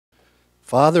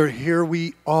Father, here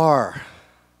we are,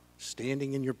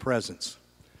 standing in your presence.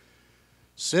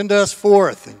 Send us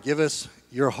forth and give us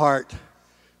your heart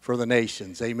for the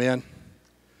nations. Amen.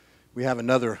 We have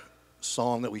another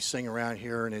song that we sing around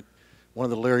here, and one of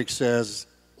the lyrics says,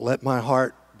 "Let my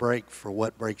heart break for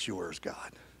what breaks yours,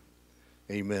 God."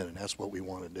 Amen, and that's what we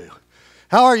want to do.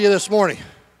 How are you this morning?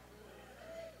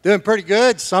 Doing pretty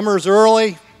good. Summer's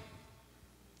early.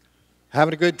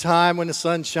 Having a good time when the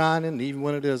sun's shining, even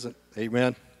when it isn't.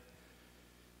 Amen.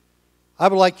 I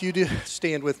would like you to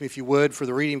stand with me, if you would, for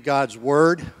the reading of God's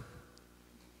Word.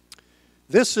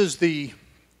 This is the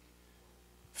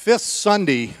fifth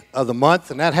Sunday of the month,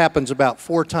 and that happens about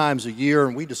 4 times a year,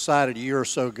 and we decided a year or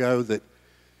so ago that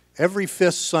every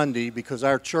fifth Sunday, because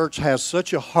our church has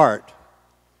such a heart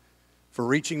for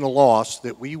reaching the lost,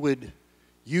 that we would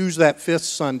use that fifth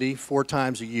Sunday 4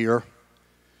 times a year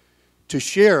to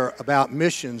share about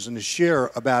missions and to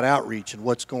share about outreach and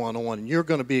what's going on. And you're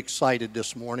going to be excited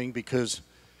this morning because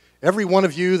every one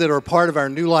of you that are a part of our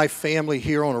New Life family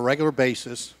here on a regular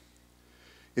basis,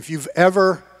 if you've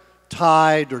ever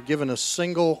tithed or given a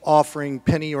single offering,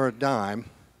 penny or a dime,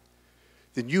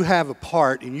 then you have a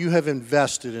part and you have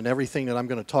invested in everything that I'm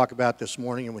going to talk about this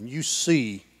morning. And when you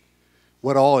see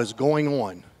what all is going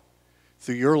on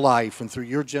through your life and through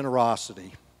your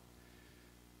generosity,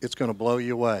 it's going to blow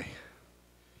you away.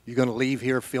 You're going to leave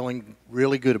here feeling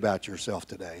really good about yourself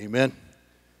today. Amen?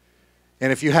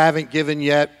 And if you haven't given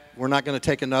yet, we're not going to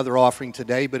take another offering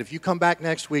today, but if you come back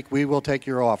next week, we will take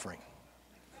your offering.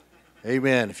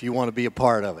 Amen, if you want to be a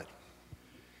part of it.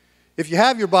 If you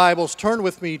have your Bibles, turn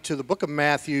with me to the book of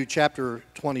Matthew, chapter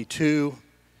 22,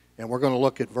 and we're going to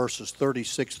look at verses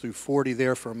 36 through 40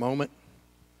 there for a moment.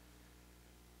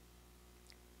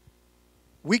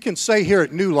 We can say here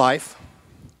at New Life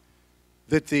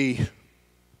that the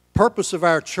purpose of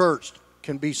our church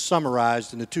can be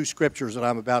summarized in the 2 scriptures that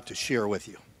I'm about to share with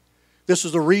you. This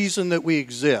is the reason that we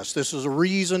exist. This is a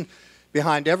reason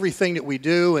behind everything that we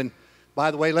do. And by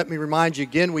the way, let me remind you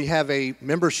again, we have a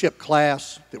membership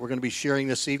class that we're going to be sharing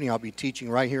this evening. I'll be teaching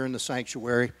right here in the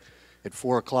sanctuary at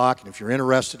 4 o'clock. And if you're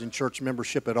interested in church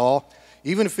membership at all,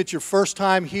 even if it's your first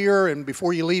time here and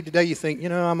before you leave today you think,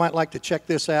 I might like to check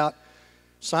this out,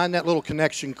 sign that little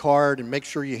connection card and make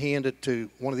sure you hand it to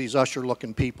one of these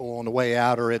usher-looking people on the way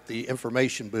out or at the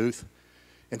information booth.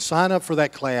 And sign up for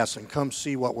that class and come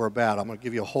see what we're about. I'm going to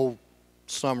give you a whole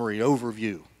summary,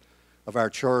 overview of our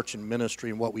church and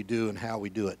ministry and what we do and how we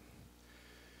do it.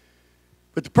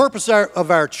 But the purpose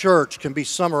of our church can be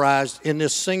summarized in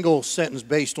this single sentence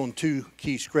based on 2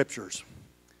 key scriptures.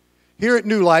 Here at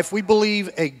New Life, we believe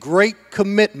a great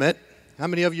commitment. How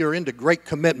many of you are into great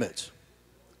commitments?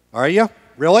 Are you?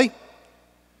 Really?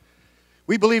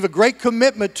 We believe a great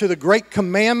commitment to the Great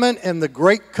Commandment and the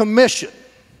Great Commission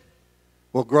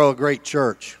will grow a great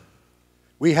church.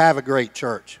 We have a great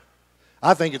church.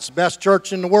 I think it's the best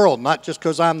church in the world, not just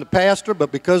because I'm the pastor,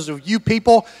 but because of you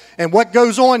people and what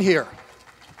goes on here.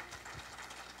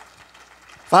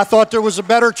 If I thought there was a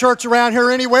better church around here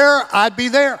anywhere, I'd be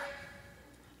there.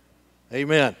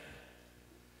 Amen.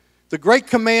 The great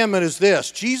commandment is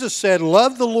this. Jesus said,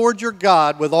 love the Lord your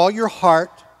God with all your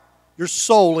heart, your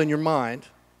soul, and your mind.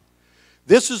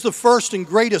 This is the first and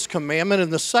greatest commandment,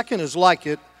 and the second is like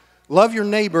it. Love your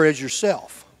neighbor as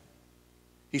yourself.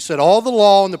 He said all the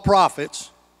law and the prophets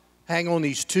hang on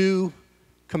these 2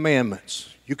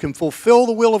 commandments. You can fulfill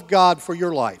the will of God for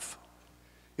your life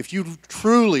if you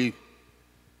truly,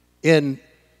 in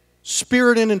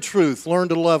spirit and in truth, learn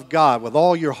to love God with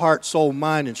all your heart, soul,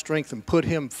 mind, and strength and put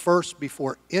Him first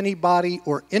before anybody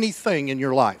or anything in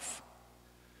your life.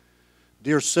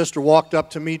 Dear sister walked up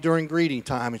to me during greeting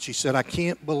time and she said, I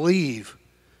can't believe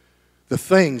the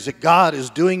things that God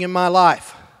is doing in my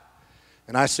life.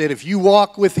 And I said, if you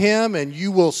walk with Him and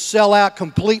you will sell out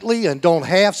completely and don't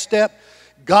half-step,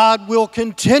 God will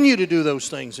continue to do those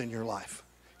things in your life.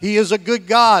 He is a good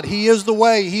God. He is the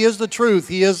way. He is the truth.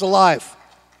 He is the life.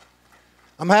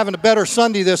 I'm having a better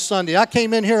Sunday this Sunday. I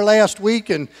came in here last week,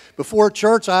 and before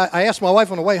church, I asked my wife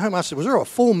on the way home, I said, was there a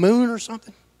full moon or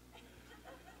something?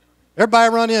 Everybody I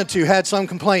run into had some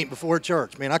complaint before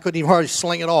church. Man, I couldn't even hardly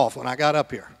sling it off when I got up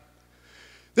here.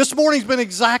 This morning's been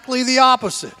exactly the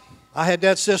opposite. I had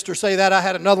that sister say that. I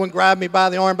had another one grab me by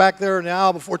the arm back there in the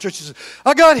aisle before church. She said,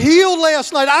 I got healed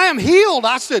last night. I am healed.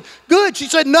 I said, good. She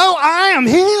said, no, I am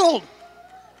healed.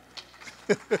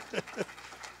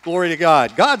 Glory to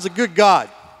God. God's a good God.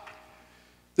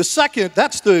 The second,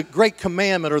 that's the great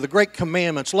commandment or the great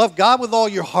commandments. Love God with all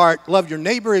your heart. Love your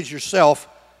neighbor as yourself.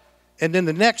 And then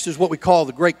the next is what we call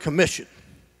the Great Commission.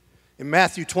 In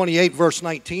Matthew 28, verse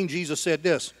 19, Jesus said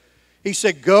this. He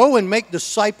said, go and make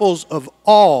disciples of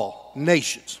all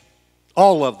nations.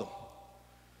 All of them.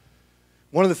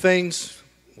 One of the things,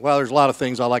 well, there's a lot of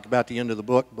things I like about the end of the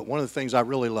book, but one of the things I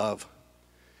really love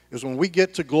is when we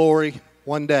get to glory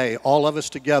one day, all of us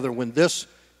together, when this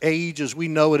age as we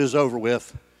know it is over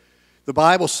with, the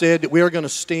Bible said that we are going to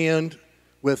stand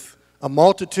with a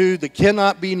multitude that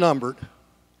cannot be numbered,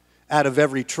 out of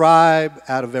every tribe,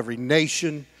 out of every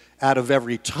nation, out of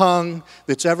every tongue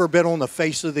that's ever been on the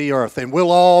face of the earth. And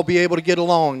we'll all be able to get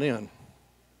along then.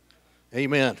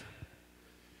 Amen.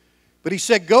 But he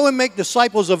said, go and make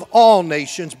disciples of all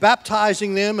nations,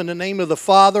 baptizing them in the name of the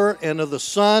Father and of the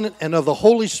Son and of the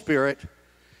Holy Spirit,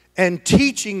 and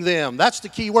teaching them, that's the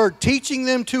key word, teaching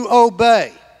them to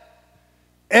obey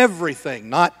everything,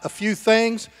 not a few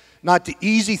things, not the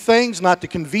easy things, not the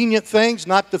convenient things,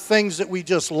 not the things that we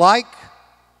just like.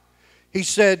 He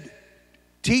said,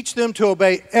 teach them to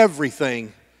obey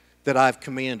everything that I've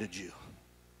commanded you.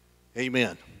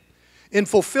 Amen. In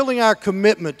fulfilling our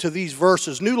commitment to these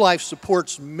verses, New Life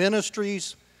supports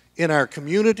ministries in our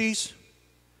communities,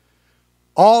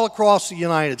 all across the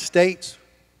United States,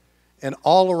 and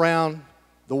all around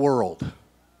the world.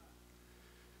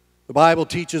 The Bible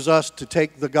teaches us to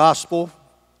take the gospel,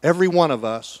 every one of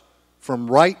us, from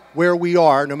right where we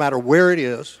are, no matter where it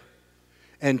is,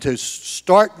 and to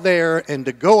start there and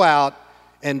to go out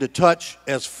and to touch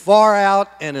as far out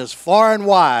and as far and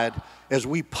wide as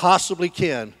we possibly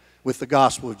can with the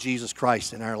gospel of Jesus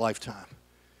Christ in our lifetime.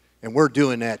 And we're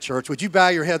doing that, church. Would you bow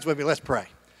your heads with me? Let's pray.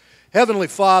 Heavenly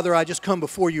Father, I just come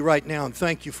before you right now and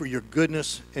thank you for your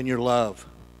goodness and your love.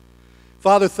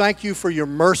 Father, thank you for your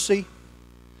mercy.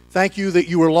 Thank you that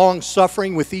you were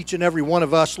long-suffering with each and every one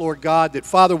of us, Lord God, that,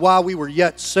 Father, while we were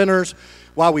yet sinners,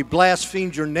 while we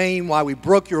blasphemed your name, while we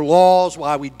broke your laws,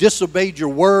 while we disobeyed your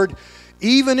word,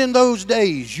 even in those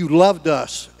days you loved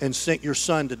us and sent your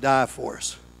Son to die for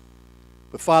us.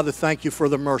 But, Father, thank you for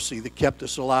the mercy that kept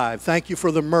us alive. Thank you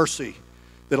for the mercy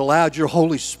that allowed your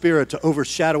Holy Spirit to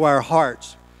overshadow our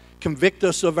hearts, convict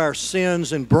us of our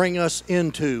sins, and bring us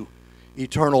into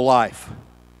eternal life.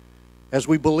 As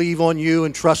we believe on you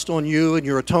and trust on you and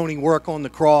your atoning work on the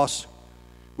cross,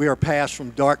 we are passed from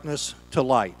darkness to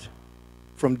light,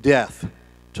 from death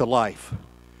to life.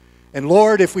 And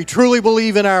Lord, if we truly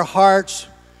believe in our hearts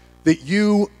that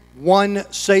you, one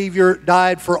Savior,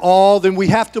 died for all, then we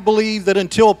have to believe that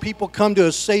until people come to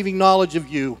a saving knowledge of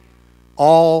you,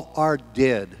 all are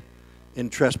dead in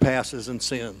trespasses and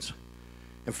sins.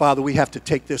 And Father, we have to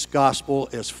take this gospel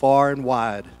as far and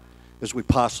wide as we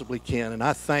possibly can. And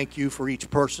I thank you for each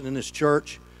person in this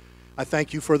church. I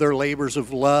thank you for their labors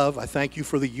of love. I thank you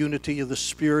for the unity of the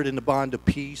Spirit and the bond of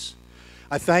peace.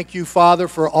 I thank you, Father,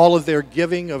 for all of their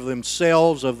giving of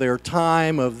themselves, of their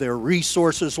time, of their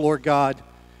resources, Lord God.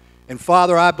 And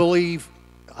Father, I believe,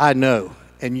 I know,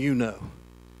 and you know,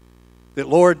 that,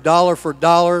 Lord, dollar for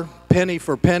dollar, penny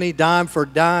for penny, dime for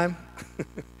dime,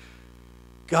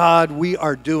 God, we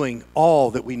are doing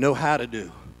all that we know how to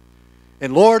do.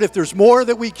 And Lord, if there's more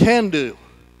that we can do,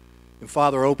 then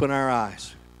Father, open our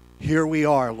eyes. Here we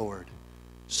are, Lord.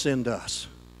 Send us,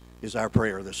 is our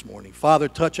prayer this morning. Father,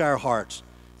 touch our hearts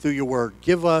through your word.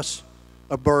 Give us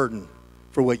a burden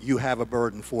for what you have a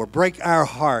burden for. Break our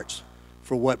hearts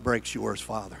for what breaks yours,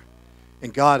 Father.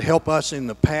 And God, help us in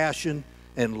the passion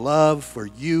and love for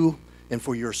you and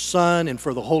for your Son and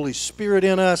for the Holy Spirit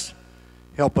in us.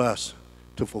 Help us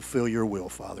to fulfill your will,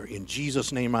 Father. In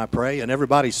Jesus' name I pray. And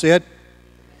everybody said,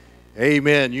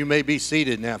 amen. You may be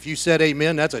seated now. If you said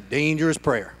amen, that's a dangerous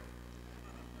prayer.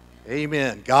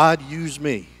 Amen. God, use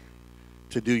me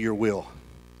to do your will.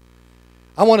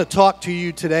 I want to talk to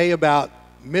you today about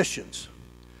missions.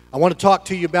 I want to talk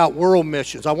to you about world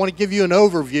missions. I want to give you an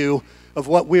overview of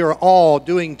what we are all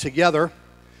doing together.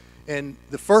 And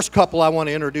the first couple I want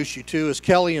to introduce you to is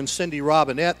Kelly and Cindy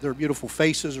Robinette. Their beautiful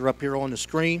faces are up here on the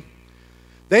screen.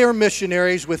 They are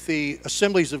missionaries with the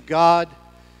Assemblies of God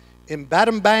in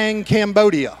Battambang,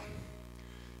 Cambodia.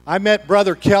 I met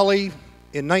Brother Kelly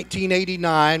in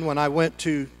 1989 when I went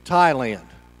to Thailand.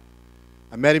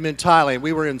 I met him in Thailand.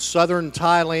 We were in southern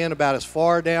Thailand, about as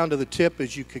far down to the tip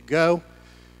as you could go.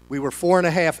 We were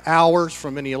 4.5 hours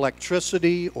from any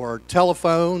electricity or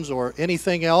telephones or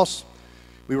anything else.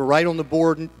 We were right on the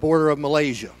border of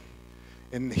Malaysia.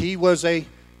 And he was a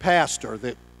pastor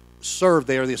that served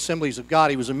there, the Assemblies of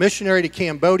God. He was a missionary to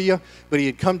Cambodia, but he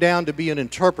had come down to be an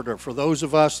interpreter for those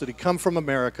of us that had come from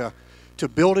America to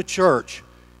build a church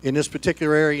in this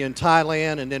particular area in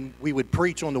Thailand, and then we would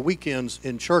preach on the weekends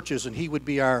in churches, and he would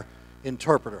be our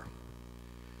interpreter.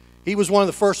 He was one of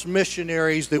the first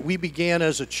missionaries that we began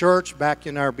as a church back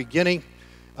in our beginning.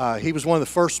 He was one of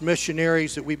the first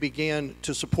missionaries that we began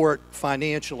to support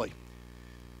financially.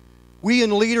 We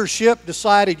in leadership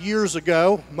decided years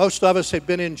ago, most of us had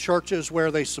been in churches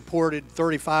where they supported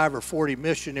 35 or 40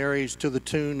 missionaries to the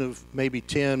tune of maybe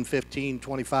 $10, $15,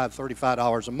 $25,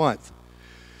 $35 a month.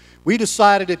 We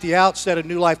decided at the outset of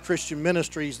New Life Christian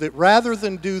Ministries that rather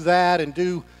than do that and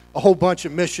do a whole bunch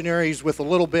of missionaries with a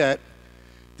little bit,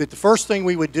 that the first thing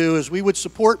we would do is we would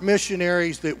support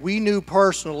missionaries that we knew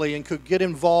personally and could get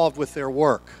involved with their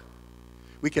work.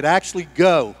 We could actually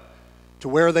go to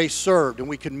where they served, and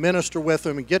we could minister with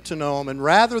them and get to know them. And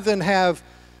rather than have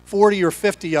 40 or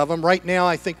 50 of them, right now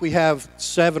I think we have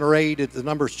 7 or 8. The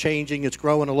number's changing, it's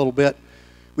growing a little bit.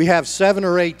 We have 7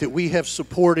 or 8 that we have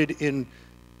supported in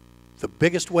the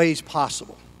biggest ways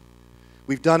possible.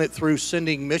 We've done it through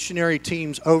sending missionary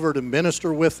teams over to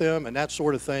minister with them and that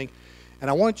sort of thing.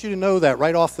 And I want you to know that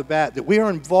right off the bat, that we are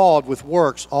involved with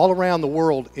works all around the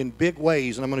world in big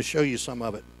ways, and I'm going to show you some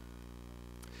of it.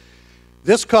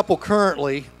 This couple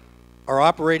currently are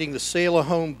operating the Selah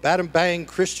Home Badambang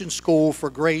Christian School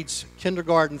for grades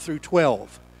kindergarten through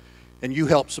 12, and you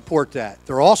help support that.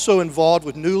 They're also involved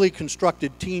with newly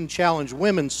constructed Teen Challenge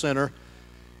Women's Center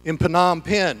in Phnom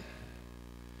Penh.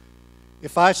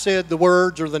 If I said the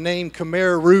words or the name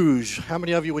Khmer Rouge, how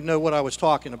many of you would know what I was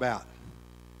talking about?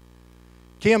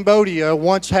 Cambodia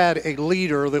once had a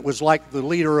leader that was like the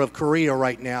leader of Korea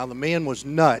right now. The man was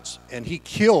nuts, and he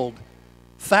killed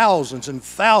thousands and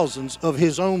thousands of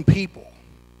his own people.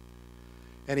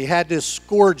 And he had this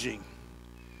scourging.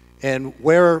 And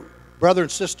where Brother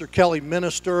and Sister Kelly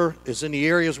minister is in the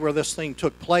areas where this thing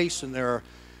took place, and there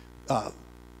are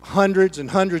hundreds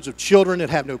and hundreds of children that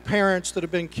have no parents that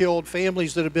have been killed,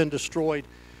 families that have been destroyed,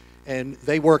 and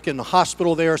they work in the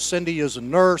hospital there. Cindy is a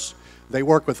nurse. They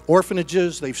work with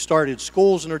orphanages. They've started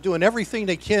schools, and they're doing everything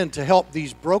they can to help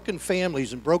these broken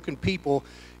families and broken people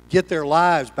get their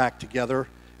lives back together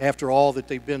after all that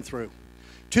they've been through.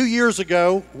 2 years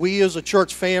ago, we as a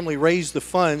church family raised the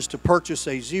funds to purchase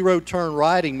a zero-turn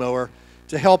riding mower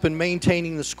to help in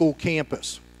maintaining the school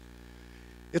campus.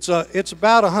 It's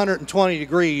about 120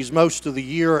 degrees most of the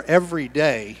year, every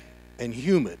day, and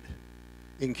humid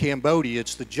in Cambodia.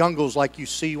 It's the jungles like you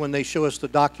see when they show us the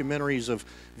documentaries of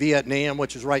Vietnam,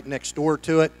 which is right next door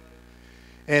to it.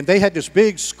 And they had this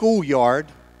big schoolyard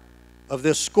of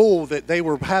this school that they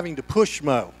were having to push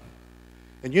mow.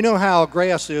 And you know how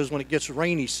grass is when it gets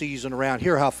rainy season around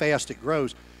here, how fast it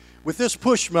grows. With this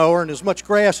push mower and as much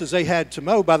grass as they had to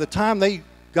mow, by the time they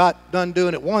got done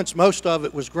doing it once, most of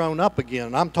it was grown up again.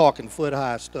 And I'm talking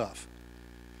foot-high stuff.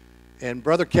 And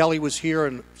Brother Kelly was here,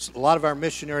 and a lot of our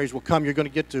missionaries will come. You're going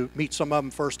to get to meet some of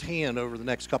them firsthand over the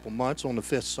next couple months on the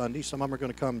 5th Sunday. Some of them are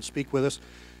going to come and speak with us.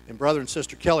 And Brother and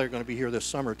Sister Kelly are going to be here this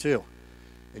summer too.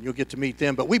 And you'll get to meet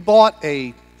them. But we bought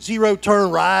a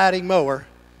zero-turn riding mower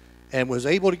and was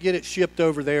able to get it shipped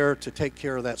over there to take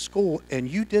care of that school. And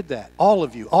you did that, all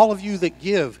of you that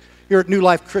give here at New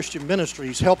Life Christian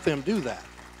Ministries, help them do that.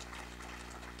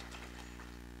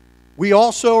 We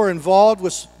also are involved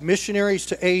with missionaries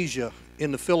to Asia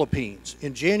in the Philippines.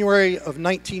 In January of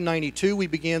 1992, we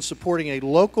began supporting a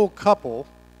local couple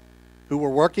who were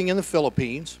working in the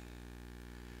Philippines.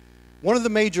 One of the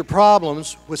major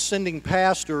problems with sending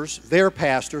pastors, their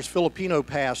pastors, Filipino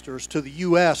pastors, to the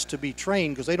U.S. to be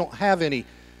trained, because they don't have any,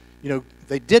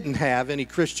 they didn't have any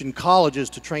Christian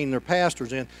colleges to train their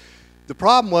pastors in. The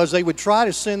problem was they would try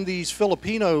to send these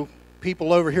Filipino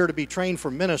people over here to be trained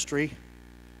for ministry,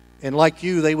 and like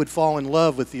you, they would fall in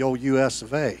love with the old U.S.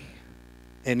 of A.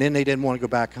 And then they didn't want to go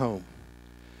back home.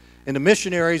 And the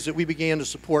missionaries that we began to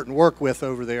support and work with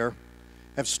over there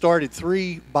have started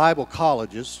 3 Bible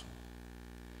colleges.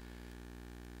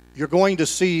 You're going to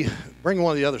see, bring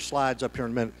one of the other slides up here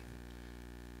in a minute.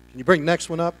 Can you bring the next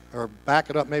one up, or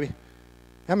back it up maybe?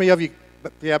 How many of you,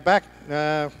 yeah, back,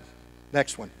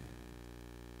 next one.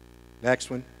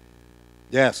 Next one.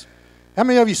 Yes. How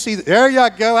many of you see, there you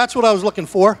go, that's what I was looking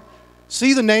for.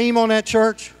 See the name on that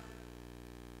church?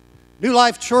 New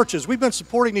Life Churches. We've been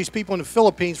supporting these people in the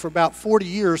Philippines for about 40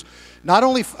 years. Not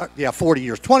only, 40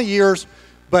 years, 20 years,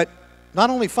 but not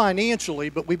only financially,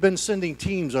 but we've been sending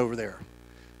teams over there.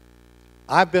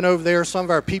 I've been over there. Some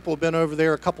of our people have been over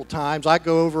there a couple times. I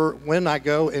go over, when I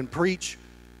go, and preach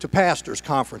to pastors'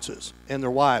 conferences and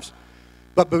their wives.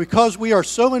 But because we are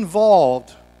so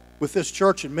involved with this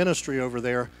church and ministry over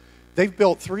there, they've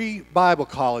built 3 Bible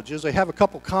colleges. They have a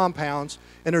couple compounds,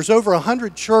 and there's over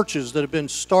 100 churches that have been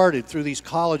started through these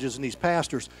colleges and these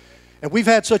pastors. And we've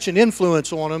had such an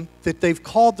influence on them that they've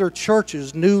called their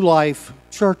churches New Life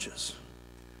Churches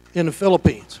in the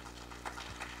Philippines.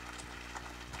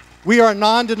 We are a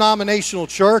non-denominational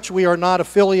church. We are not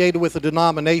affiliated with a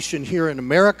denomination here in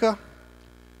America.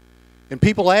 And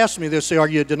people ask me, they say, are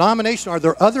you a denomination? Are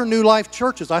there other New Life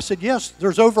churches? I said, yes,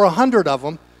 there's over 100 of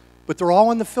them, but they're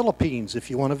all in the Philippines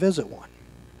if you want to visit one.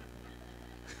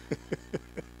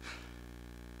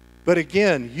 But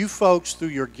again, you folks, through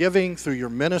your giving, through your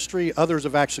ministry, others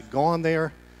have actually gone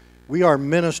there. We are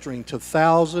ministering to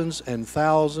thousands and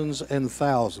thousands and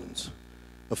thousands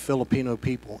of Filipino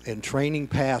people and training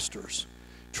pastors,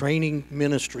 training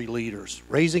ministry leaders,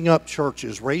 raising up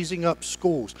churches, raising up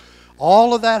schools.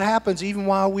 All of that happens even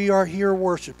while we are here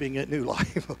worshiping at New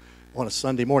Life on a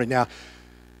Sunday morning. Now,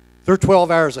 they're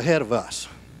 12 hours ahead of us.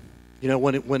 You know,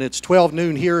 when it's 12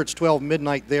 noon here, it's 12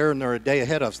 midnight there, and they're a day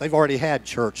ahead of us. They've already had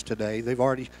church today. They've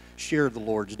already shared the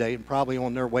Lord's Day and probably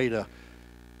on their way to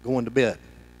going to bed.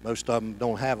 Most of them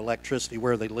don't have electricity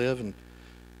where they live and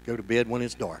go to bed when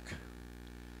it's dark.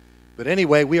 But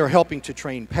anyway, we are helping to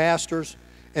train pastors.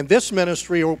 And this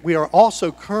ministry, we are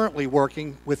also currently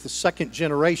working with the second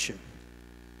generation.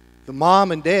 The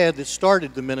mom and dad that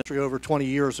started the ministry over 20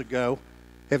 years ago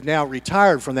have now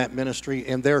retired from that ministry,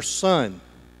 and their son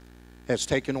has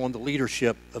taken on the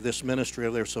leadership of this ministry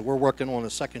over there. So we're working on a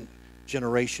second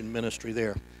generation ministry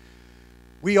there.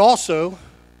 We also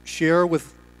share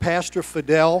with Pastor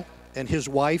Fidel and his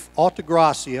wife,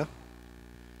 Altagracia.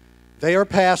 They are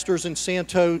pastors in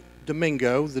Santo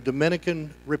Domingo, the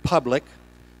Dominican Republic.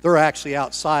 They're actually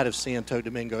outside of Santo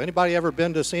Domingo. Anybody ever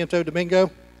been to Santo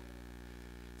Domingo?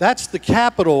 That's the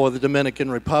capital of the Dominican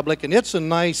Republic, and it's a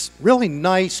nice, really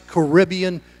nice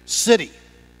Caribbean city.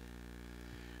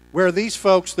 Where these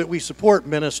folks that we support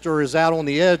minister is out on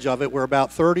the edge of it, where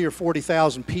about 30 or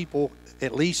 40,000 people,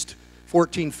 at least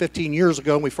 14, 15 years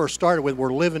ago when we first started with,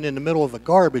 were living in the middle of a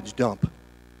garbage dump.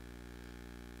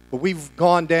 But we've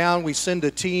gone down, we send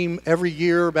a team every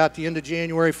year about the end of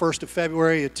January, 1st of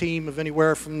February, a team of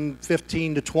anywhere from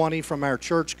 15 to 20 from our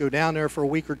church go down there for a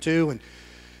week or two, and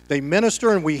they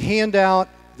minister, and we hand out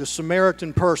the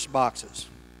Samaritan purse boxes.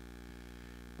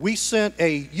 We sent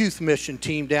a youth mission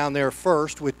team down there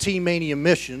first with Team Mania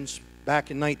Missions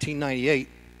back in 1998.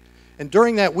 And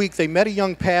during that week, they met a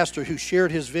young pastor who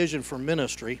shared his vision for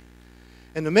ministry.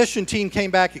 And the mission team came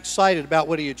back excited about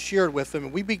what he had shared with them.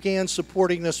 And we began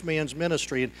supporting this man's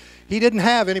ministry. And he didn't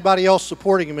have anybody else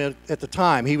supporting him at the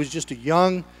time. He was just a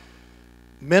young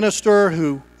minister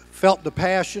who felt the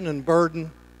passion and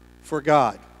burden for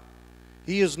God.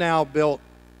 He has now built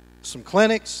some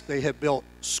clinics. They have built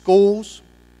schools.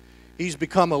 He's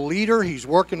become a leader. He's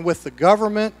working with the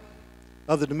government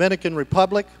of the Dominican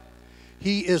Republic.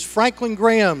 He is Franklin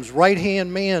Graham's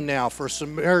right-hand man now for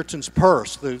Samaritan's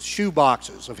Purse, the shoe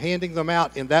boxes, of handing them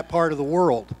out in that part of the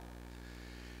world.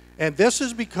 And this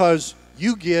is because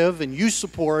you give and you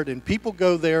support, and people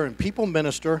go there and people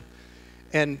minister.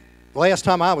 And the last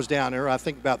time I was down there, I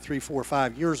think about 3, 4,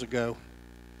 5 years ago,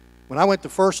 when I went the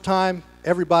first time,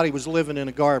 everybody was living in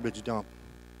a garbage dump.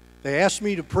 They asked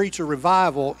me to preach a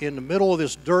revival in the middle of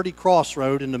this dirty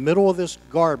crossroad, in the middle of this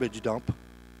garbage dump.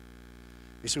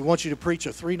 He said, we want you to preach a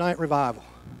 3-night revival.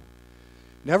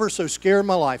 Never so scared in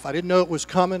my life. I didn't know it was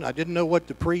coming. I didn't know what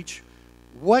to preach.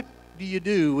 What do you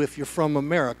do if you're from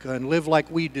America and live like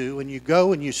we do, and you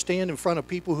go and you stand in front of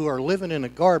people who are living in a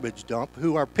garbage dump,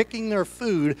 who are picking their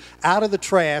food out of the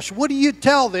trash? What do you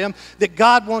tell them that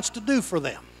God wants to do for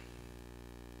them?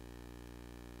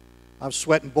 I was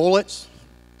sweating bullets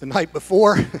the night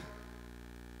before, and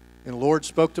the Lord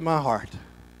spoke to my heart.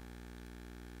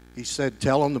 He said,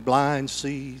 tell them the blind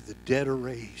see, the dead are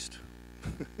raised.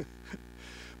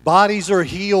 Bodies are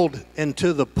healed, and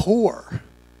to the poor,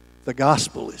 the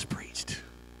gospel is preached.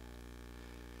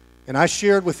 And I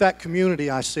shared with that community,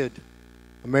 I said,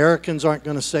 Americans aren't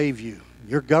going to save you.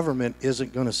 Your government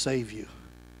isn't going to save you.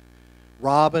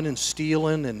 Robbing and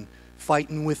stealing and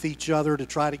fighting with each other to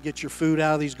try to get your food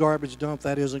out of these garbage dumps,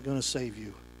 that isn't going to save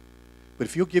you. But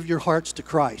if you'll give your hearts to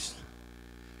Christ,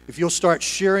 if you'll start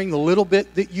sharing the little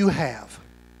bit that you have,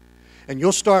 and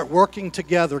you'll start working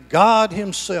together, God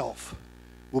Himself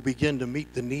will begin to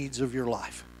meet the needs of your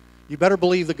life. You better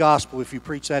believe the gospel if you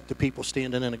preach that to people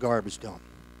standing in a garbage dump.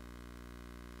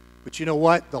 But you know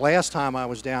what? The last time I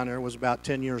was down there was about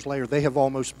 10 years later. They have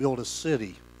almost built a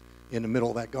city in the middle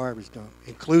of that garbage dump,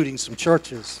 including some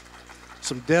churches,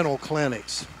 some dental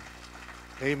clinics.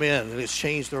 Amen. And it's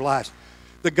changed their lives.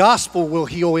 The gospel will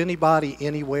heal anybody,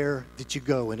 anywhere that you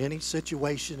go, in any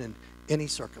situation, in any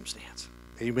circumstance.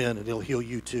 Amen. And it'll heal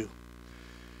you too.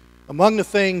 Among the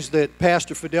things that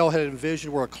Pastor Fidel had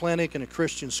envisioned were a clinic and a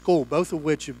Christian school, both of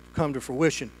which have come to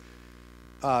fruition.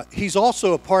 He's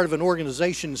also a part of an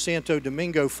organization in Santo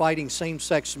Domingo fighting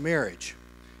same-sex marriage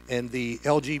and the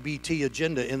LGBT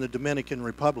agenda in the Dominican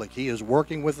Republic. He is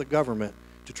working with the government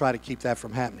to try to keep that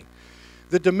from happening.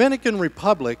 The Dominican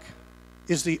Republic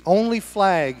is the only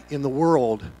flag in the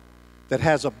world that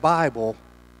has a Bible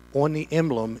on the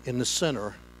emblem in the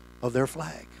center of their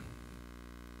flag.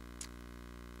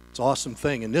 It's an awesome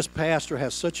thing. And this pastor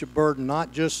has such a burden,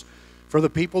 not just for the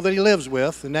people that he lives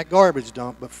with in that garbage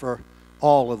dump, but for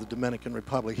all of the Dominican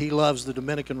Republic. He loves the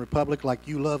Dominican Republic like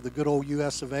you love the good old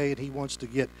US of A, and he wants to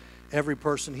get every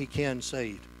person he can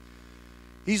saved.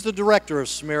 He's the director of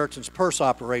Samaritan's Purse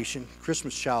operation,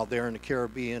 Christmas Child there in the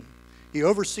Caribbean. He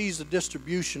oversees the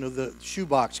distribution of the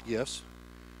shoebox gifts,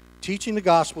 teaching the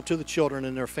gospel to the children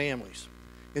and their families.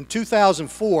 In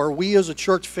 2004, we as a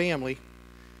church family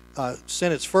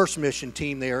sent its first mission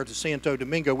team there to Santo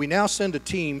Domingo. We now send a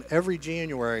team every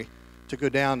January to go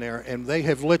down there, and they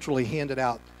have literally handed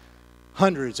out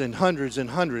hundreds and hundreds and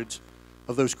hundreds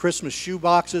of those Christmas shoe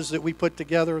boxes that we put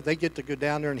together. They get to go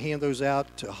down there and hand those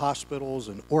out to hospitals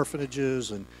and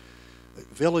orphanages and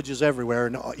villages everywhere,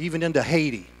 and even into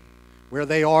Haiti. Where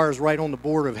they are is right on the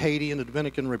border of Haiti and the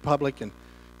Dominican Republic, and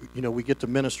you know, we get to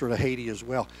minister to Haiti as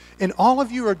well. And all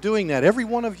of you are doing that. Every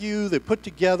one of you that put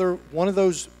together one of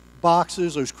those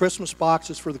boxes, those Christmas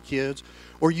boxes for the kids,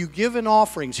 or you give in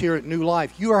offerings here at New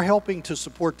Life, you are helping to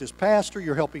support this pastor.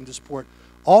 You're helping to support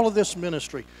all of this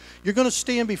ministry. You're going to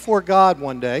stand before God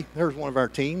one day. There's one of our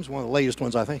teams, one of the latest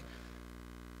ones, I think.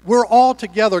 We're all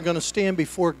together going to stand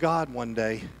before God one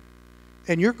day,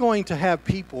 and you're going to have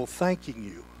people thanking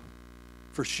you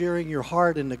for sharing your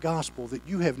heart in the gospel that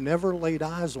you have never laid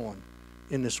eyes on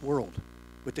in this world,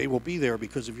 but they will be there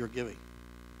because of your giving.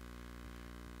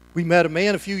 We met a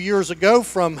man a few years ago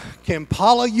from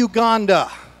Kampala,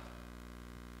 Uganda.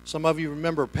 Some of you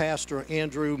remember Pastor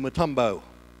Andrew Mutombo.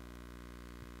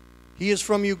 He is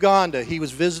from Uganda. He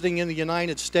was visiting in the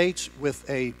United States with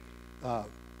a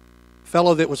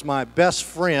fellow that was my best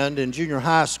friend in junior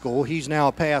high school. He's now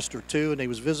a pastor too, and he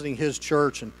was visiting his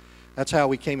church, and that's how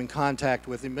we came in contact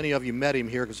with him. Many of you met him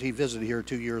here because he visited here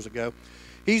 2 years ago.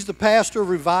 He's the pastor of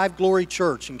Revived Glory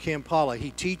Church in Kampala.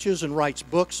 He teaches and writes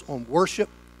books on worship.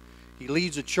 He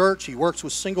leads a church. He works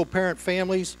with single-parent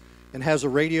families and has a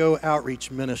radio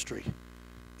outreach ministry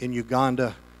in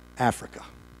Uganda, Africa.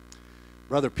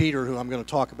 Brother Peter, who I'm going to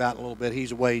talk about in a little bit,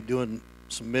 he's away doing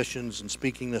some missions and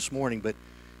speaking this morning, but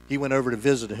he went over to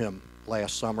visit him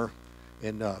last summer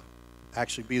and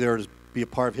actually be there to be a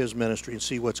part of his ministry and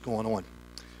see what's going on.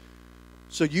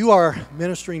 So you are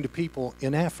ministering to people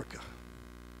in Africa.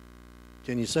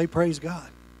 Can you say praise God?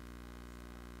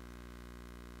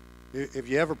 If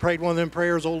you ever prayed one of them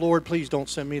prayers, oh Lord, please don't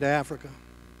send me to Africa.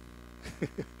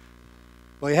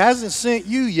 Well, he hasn't sent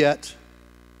you yet,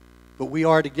 but we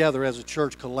are together as a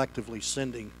church collectively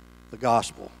sending the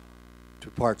gospel to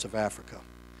parts of Africa.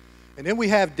 And then we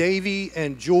have Davy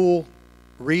and Jewel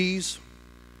Rees.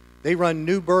 They run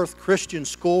New Birth Christian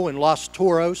School in Los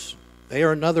Toros. They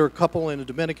are another couple in the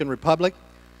Dominican Republic.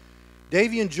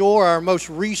 Davy and Jewel are our most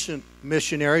recent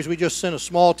missionaries. We just sent a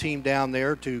small team down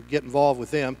there to get involved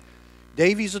with them.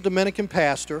 Davy's a Dominican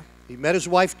pastor. He met his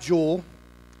wife Jewel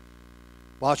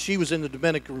while she was in the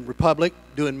Dominican Republic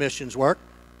doing missions work.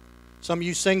 Some of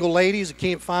you single ladies that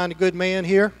can't find a good man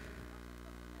here,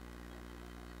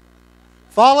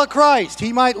 follow Christ.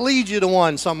 He might lead you to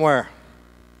one somewhere.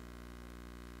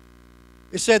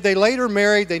 It said they later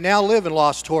married. They now live in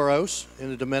Los Toros in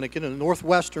the Dominican, in the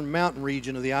northwestern mountain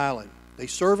region of the island. They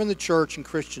serve in the church and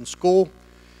Christian school.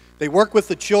 They work with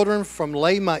the children from La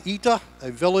Maita, a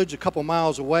village a couple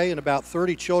miles away, and about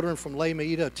 30 children from La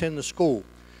Maita attend the school.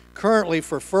 Currently,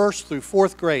 for 1st through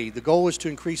 4th grade, the goal is to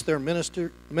increase their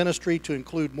ministry to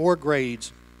include more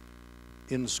grades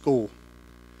in the school.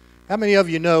 How many of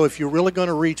you know if you're really going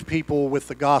to reach people with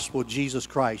the gospel of Jesus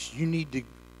Christ, you need to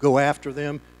go after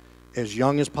them as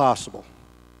young as possible?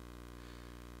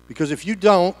 Because if you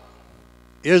don't,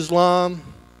 Islam,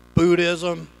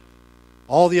 Buddhism,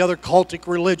 all the other cultic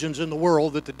religions in the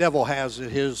world that the devil has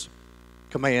at his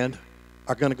command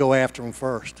are going to go after them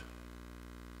first.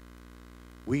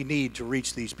 We need to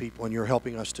reach these people, and you're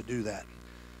helping us to do that.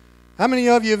 How many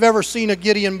of you have ever seen a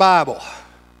Gideon Bible?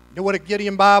 You know what a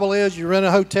Gideon Bible is? You're in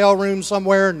a hotel room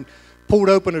somewhere and pulled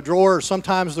open a drawer, or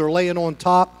sometimes they're laying on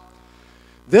top.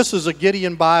 This is a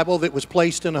Gideon Bible that was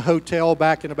placed in a hotel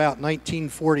back in about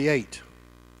 1948.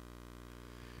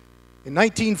 In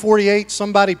 1948,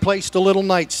 somebody placed a little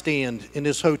nightstand in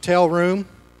this hotel room,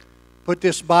 put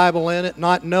this Bible in it,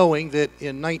 not knowing that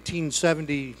in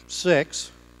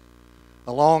 1976,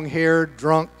 a long-haired,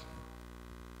 drunk,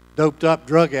 doped-up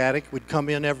drug addict would come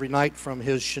in every night from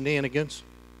his shenanigans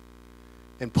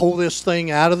and pull this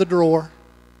thing out of the drawer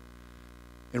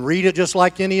and read it just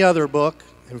like any other book.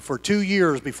 And for 2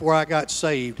 years before I got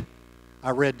saved, I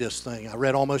read this thing. I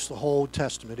read almost the whole Old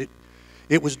Testament.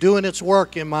 It was doing its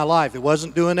work in my life. It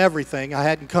wasn't doing everything. I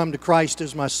hadn't come to Christ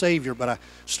as my Savior, but I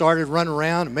started running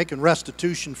around and making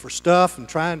restitution for stuff and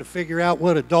trying to figure out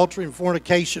what adultery and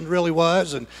fornication really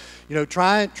was, and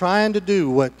trying to do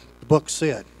what the book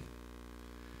said.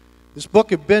 This book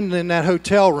had been in that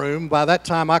hotel room. By that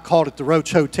time, I called it the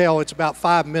Roach Hotel. It's about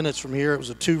 5 minutes from here. It was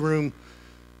a 2-room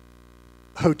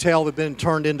hotel that had been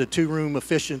turned into 2-room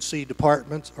efficiency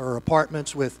departments or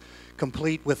apartments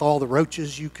complete with all the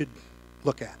roaches you could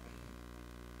look at.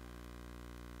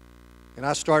 And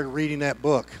I started reading that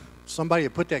book. Somebody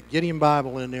had put that Gideon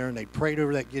Bible in there, and they prayed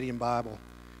over that Gideon Bible,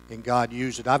 and God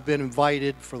used it. I've been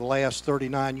invited for the last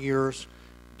 39 years,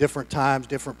 different times,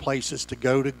 different places, to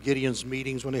go to Gideon's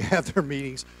meetings when they have their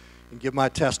meetings and give my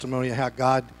testimony of how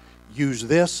God used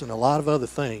this and a lot of other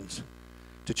things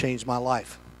to change my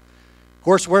life. Of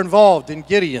course, we're involved in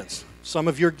Gideon's. Some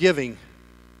of your giving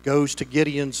goes to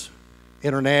Gideon's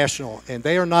International, and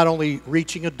they are not only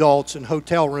reaching adults in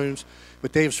hotel rooms,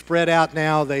 but they've spread out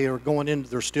now.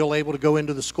 They're still able to go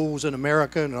into the schools in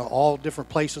America and all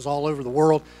different places all over the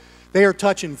world. They are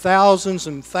touching thousands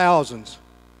and thousands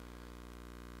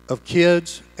of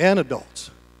kids and adults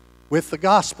with the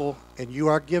gospel, and you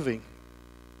are giving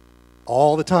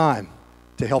all the time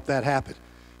to help that happen.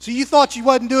 So you thought you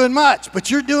wasn't doing much, but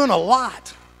you're doing a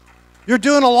lot. You're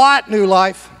doing a lot, New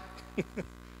Life.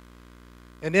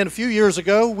 And then a few years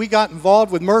ago, we got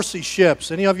involved with Mercy Ships.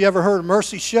 Any of you ever heard of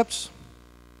Mercy Ships?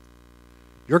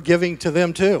 You're giving to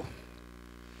them too.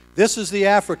 This is the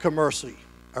Africa Mercy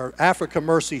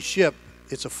ship.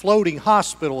 It's a floating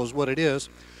hospital is what it is.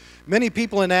 Many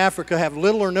people in Africa have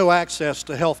little or no access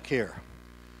to health care.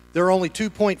 There are only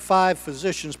 2.5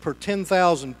 physicians per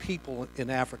 10,000 people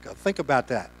in Africa. Think about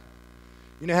that.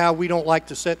 You know how we don't like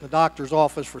to sit in the doctor's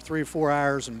office for 3 or 4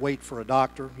 hours and wait for a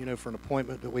doctor, for an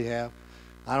appointment that we have?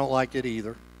 I don't like it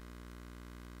either.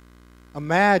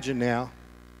 Imagine now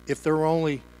if there were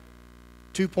only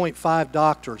 2.5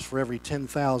 doctors for every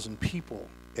 10,000 people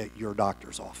at your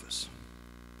doctor's office.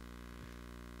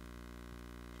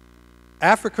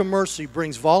 Africa Mercy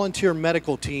brings volunteer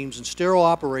medical teams and sterile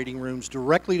operating rooms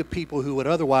directly to people who would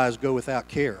otherwise go without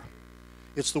care.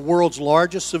 It's the world's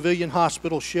largest civilian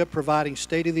hospital ship providing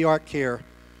state-of-the-art care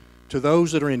to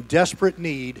those that are in desperate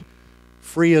need,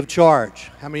 free of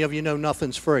charge. How many of you know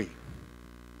nothing's free?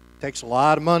 It takes a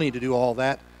lot of money to do all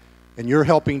that, and you're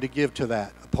helping to give to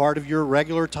that. A part of your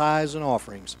regular tithes and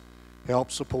offerings help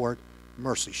support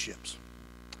Mercy Ships.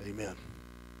 Amen.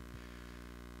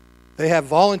 They have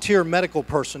volunteer medical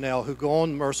personnel who go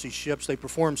on Mercy Ships. They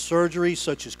perform surgeries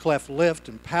such as cleft lip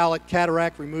and palate,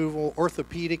 cataract removal,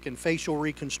 orthopedic and facial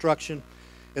reconstruction,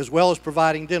 as well as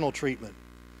providing dental treatment.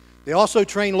 They also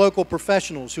train local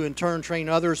professionals who in turn train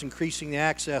others, increasing the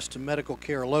access to medical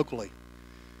care locally.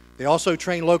 They also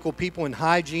train local people in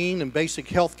hygiene and basic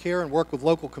health care and work with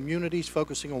local communities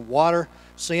focusing on water,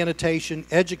 sanitation,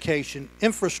 education,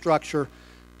 infrastructure,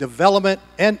 development,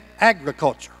 and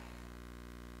agriculture.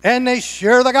 And they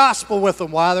share the gospel with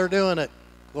them while they're doing it.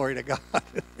 Glory to God.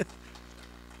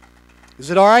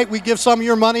 Is it all right we give some of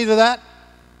your money to that?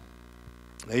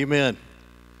 Amen.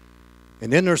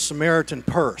 And then there's Samaritan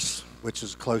Purse, which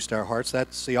is close to our hearts.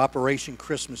 That's the Operation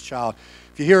Christmas Child.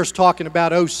 If you hear us talking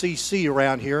about OCC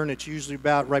around here, and it's usually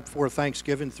about right before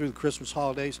Thanksgiving through the Christmas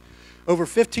holidays, over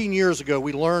 15 years ago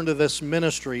we learned of this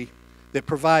ministry that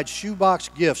provides shoebox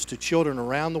gifts to children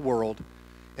around the world,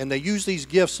 and they use these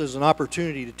gifts as an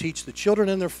opportunity to teach the children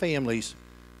and their families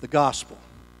the gospel.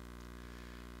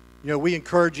 We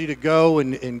encourage you to go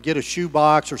and get a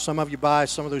shoebox, or some of you buy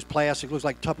some of those plastic, looks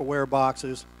like Tupperware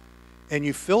boxes, and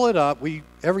you fill it up.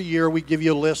 Every year we give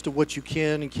you a list of what you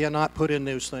can and cannot put in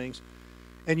those things.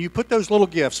 And you put those little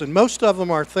gifts, and most of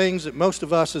them are things that most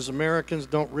of us as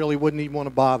Americans wouldn't even want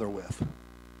to bother with.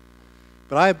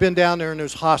 But I have been down there in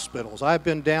those hospitals. I've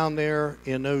been down there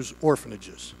in those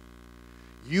orphanages.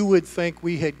 You would think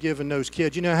we had given those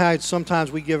kids, you know how sometimes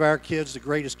we give our kids the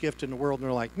greatest gift in the world, and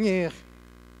they're like, yeah.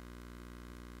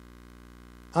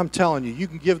 I'm telling you, you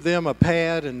can give them a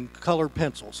pad and colored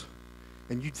pencils,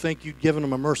 and you'd think you'd given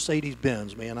them a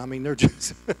Mercedes-Benz, man. I mean, they're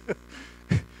just,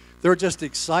 they're just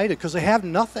excited because they have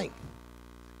nothing.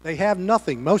 They have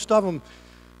nothing. Most of them,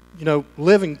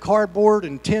 live in cardboard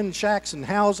and tin shacks and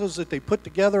houses that they put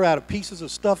together out of pieces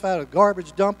of stuff out of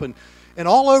garbage dump. And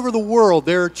all over the world,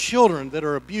 there are children that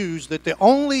are abused, that the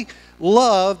only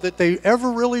love that they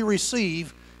ever really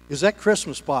receive is that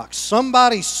Christmas box.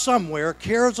 Somebody somewhere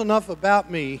cares enough about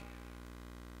me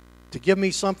to give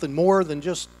me something more than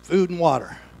just food and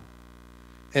water.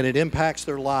 And it impacts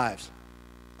their lives.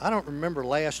 I don't remember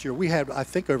last year. We had, I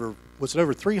think, over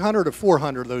 300 or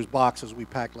 400 of those boxes we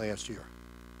packed last year.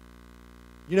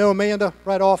 You know Amanda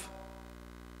right off?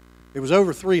 It was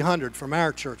over 300 from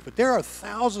our church, but there are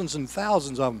thousands and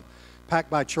thousands of them packed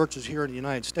by churches here in the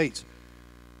United States.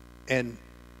 And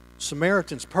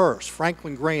Samaritan's Purse,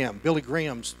 Franklin Graham, Billy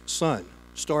Graham's son,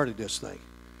 started this thing.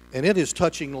 And it is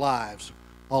touching lives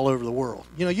all over the world.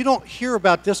 You know, you don't hear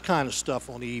about this kind of stuff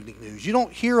on the evening news. You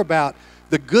don't hear about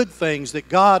the good things that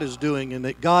God is doing and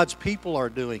that God's people are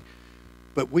doing.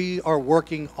 But we are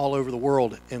working all over the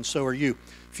world, and so are you.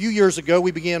 A few years ago,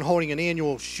 we began holding an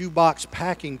annual shoebox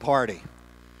packing party.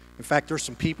 In fact, there's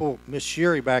some people, Miss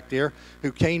Sherry back there,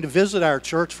 who came to visit our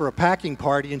church for a packing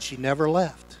party, and she never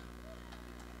left.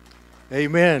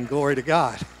 Amen. Glory to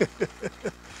God.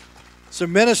 So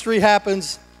ministry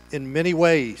happens in many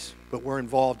ways, but we're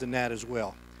involved in that as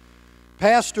well.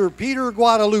 Pastor Peter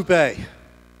Guadalupe.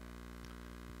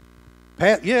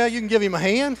 Yeah, you can give him a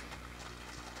hand.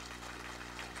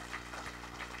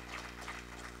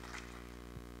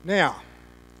 Now,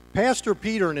 Pastor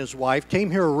Peter and his wife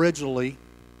came here originally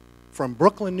from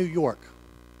Brooklyn, New York.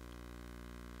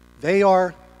 They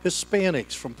are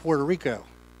Hispanics from Puerto Rico.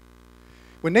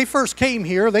 When they first came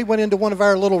here, they went into one of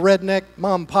our little redneck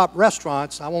mom and pop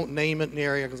restaurants. I won't name it in the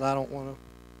area because I don't want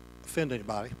to offend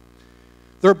anybody.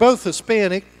 They're both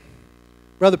Hispanic.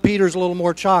 Brother Peter's a little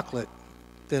more chocolate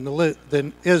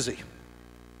than Izzy.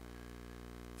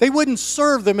 They wouldn't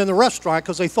serve them in the restaurant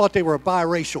because they thought they were a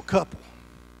biracial couple.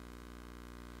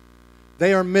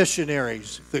 They are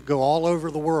missionaries that go all over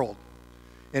the world.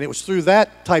 And it was through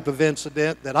that type of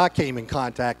incident that I came in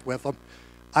contact with them.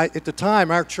 At the time,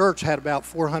 our church had about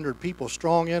 400 people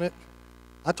strong in it.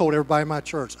 I told everybody in my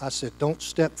church, I said, don't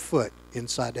step foot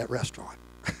inside that restaurant.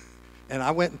 And I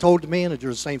went and told the manager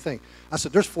the same thing. I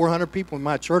said, there's 400 people in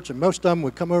my church, and most of them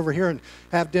would come over here and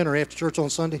have dinner after church on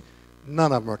Sunday.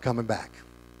 None of them are coming back.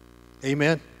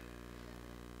 Amen?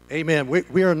 Amen.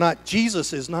 We are not,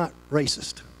 Jesus is not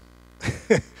racist.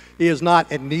 He is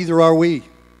not, and neither are we.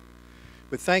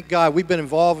 But thank God, we've been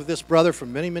involved with this brother for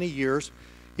many, many years.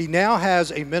 He now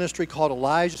has a ministry called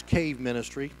Elijah's Cave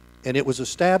Ministry, and it was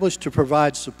established to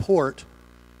provide support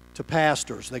to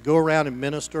pastors. They go around and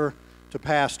minister to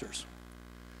pastors.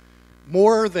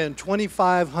 More than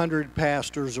 2,500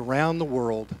 pastors around the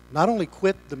world not only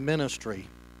quit the ministry,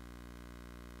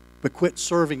 but quit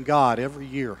serving God every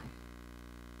year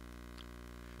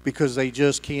because they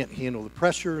just can't handle the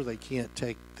pressure, they can't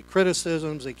take the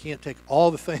criticisms, they can't take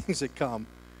all the things that come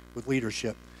with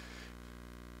leadership.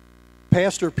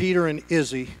 Pastor Peter and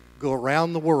Izzy go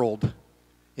around the world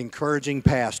encouraging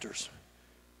pastors,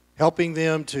 helping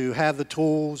them to have the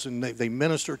tools, and they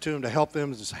minister to them to help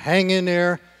them just hang in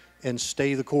there and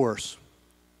stay the course.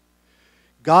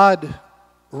 God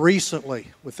recently,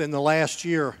 within the last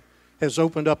year, has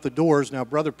opened up the doors. Now,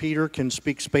 Brother Peter can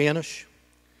speak Spanish,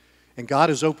 and God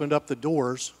has opened up the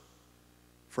doors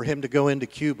for him to go into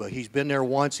Cuba. He's been there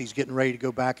once. He's getting ready to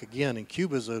go back again. And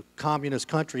Cuba is a communist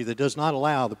country that does not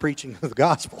allow the preaching of the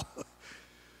gospel.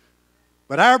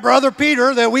 But our brother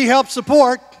Peter that we help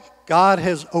support, God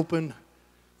has opened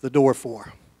the door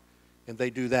for. And they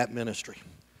do that ministry.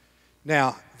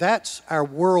 Now, that's our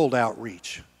world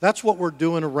outreach. That's what we're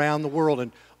doing around the world.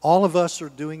 And all of us are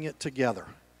doing it together.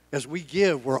 As we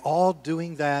give, we're all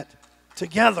doing that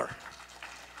together.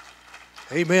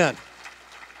 Amen.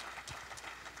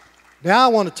 Now I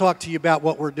want to talk to you about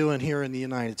what we're doing here in the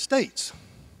United States.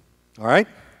 All right?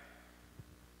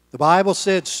 The Bible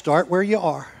said start where you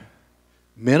are,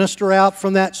 minister out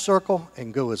from that circle,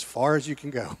 and go as far as you can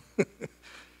go.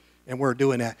 And we're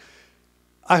doing that.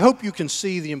 I hope you can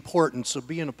see the importance of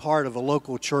being a part of a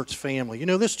local church family. You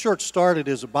know, this church started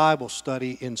as a Bible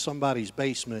study in somebody's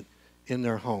basement in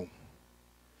their home.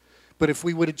 But if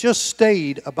we would have just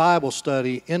stayed a Bible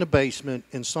study in a basement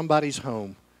in somebody's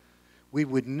home, we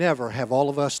would never have all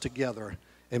of us together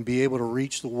and be able to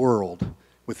reach the world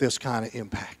with this kind of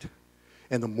impact.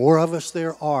 And the more of us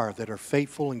there are that are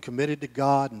faithful and committed to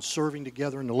God and serving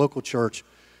together in the local church,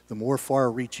 the more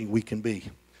far-reaching we can be.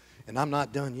 And I'm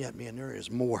not done yet, man. There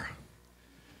is more.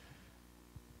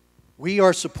 We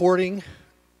are supporting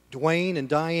Dwayne and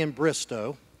Diane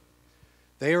Bristow.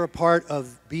 They are a part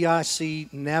of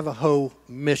BIC Navajo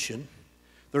Mission.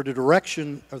 They're the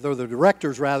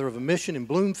directors of a mission in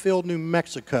Bloomfield, New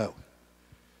Mexico.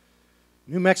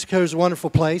 New Mexico is a wonderful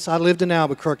place. I lived in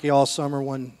Albuquerque all summer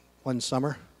one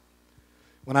summer.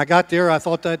 When I got there, I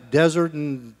thought that desert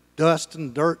and dust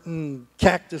and dirt and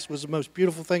cactus was the most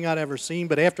beautiful thing I'd ever seen.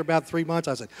 But after about 3 months,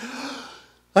 I said,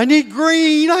 I need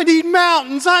green, I need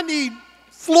mountains, I need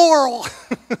floral.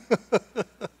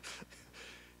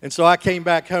 And so I came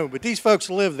back home. But these folks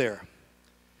live there,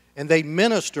 and they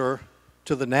minister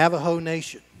to the Navajo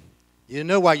Nation. You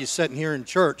know why you're sitting here in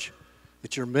church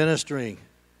that you're ministering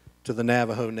to the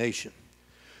Navajo Nation.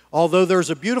 Although there's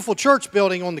a beautiful church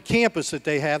building on the campus that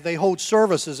they have, they hold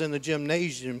services in the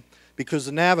gymnasium because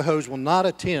the Navajos will not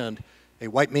attend a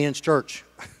white man's church.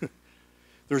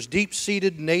 There's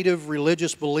deep-seated native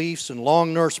religious beliefs and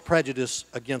long-nursed prejudice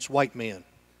against white men.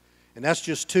 And that's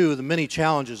just two of the many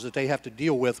challenges that they have to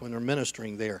deal with when they're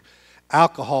ministering there.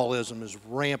 Alcoholism is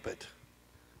rampant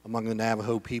among the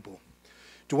Navajo people.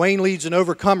 Dwayne leads an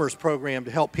Overcomers program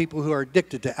to help people who are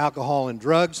addicted to alcohol and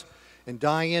drugs. And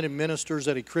Diane administers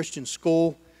at a Christian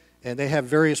school, and they have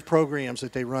various programs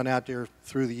that they run out there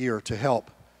through the year to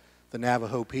help the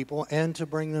Navajo people and to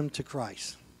bring them to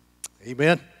Christ.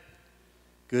 Amen?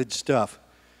 Good stuff.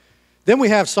 Then we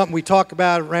have something we talk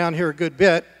about around here a good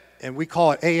bit, and we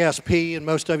call it ASP, and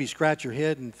most of you scratch your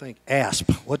head and think, ASP,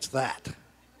 what's that?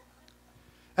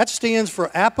 That stands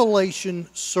for Appalachian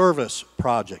Service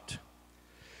Project.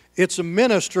 It's a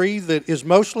ministry that is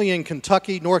mostly in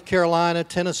Kentucky, North Carolina,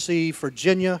 Tennessee,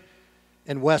 Virginia,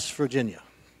 and West Virginia.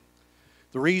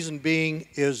 The reason being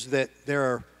is that there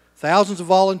are thousands of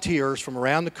volunteers from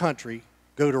around the country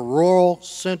go to rural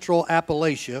central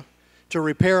Appalachia to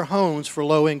repair homes for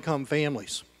low-income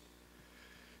families.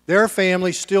 There are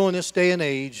families still in this day and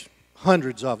age,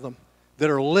 hundreds of them, that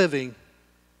are living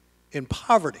in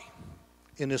poverty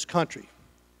in this country,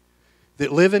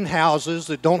 that live in houses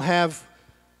that don't have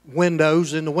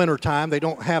windows in the wintertime. They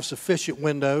don't have sufficient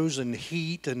windows and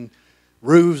heat and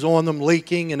roofs on them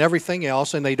leaking and everything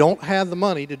else, and they don't have the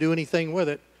money to do anything with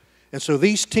it. And so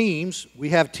these teams, we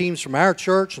have teams from our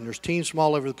church, and there's teams from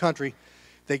all over the country.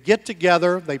 They get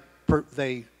together,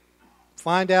 they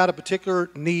find out a particular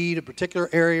need, a particular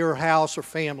area or house or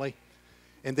family,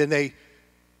 and then they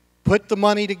put the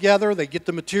money together, they get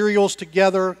the materials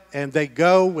together, and they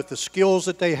go with the skills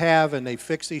that they have, and they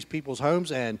fix these people's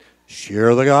homes and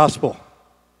share the gospel.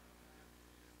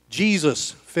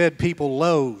 Jesus fed people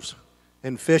loaves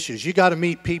and fishes. You got to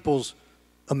meet people's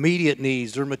immediate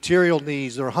needs, their material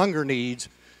needs, their hunger needs,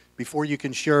 before you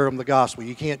can share them the gospel.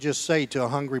 You can't just say to a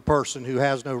hungry person who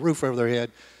has no roof over their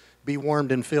head, be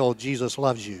warmed and filled, Jesus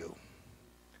loves you.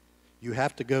 You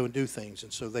have to go and do things,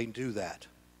 and so they do that.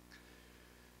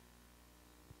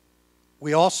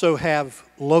 We also have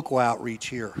local outreach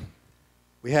here.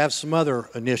 We have some other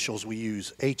initials we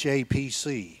use,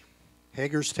 HAPC,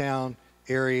 Hagerstown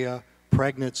Area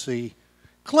Pregnancy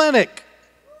Clinic.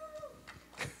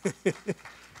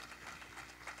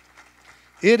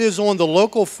 It is on the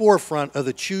local forefront of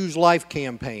the Choose Life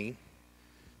campaign.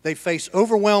 They face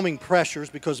overwhelming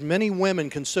pressures because many women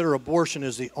consider abortion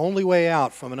as the only way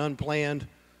out from an unplanned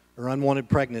or unwanted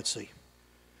pregnancy.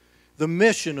 The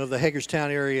mission of the Hagerstown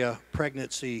Area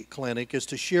Pregnancy Clinic is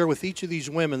to share with each of these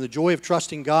women the joy of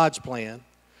trusting God's plan,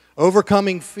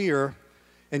 overcoming fear,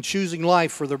 and choosing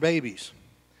life for their babies.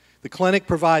 The clinic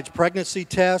provides pregnancy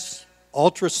tests,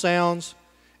 ultrasounds,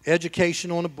 education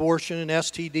on abortion and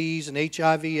STDs and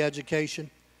HIV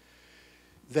education.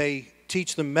 They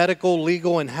teach them medical,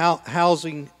 legal, and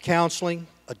housing counseling,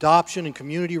 adoption and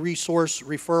community resource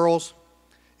referrals,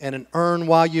 and an Earn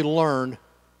While You Learn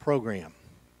program.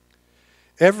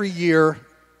 Every year,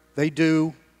 they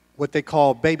do what they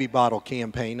call baby bottle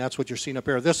campaign. That's what you're seeing up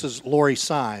here. This is Lori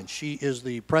Sines. She is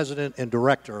the president and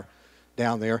director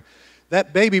down there.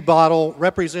 That baby bottle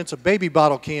represents a baby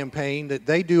bottle campaign that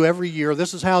they do every year.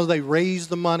 This is how they raise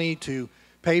the money to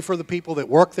pay for the people that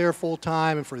work there full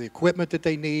time and for the equipment that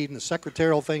they need and the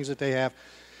secretarial things that they have.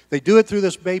 They do it through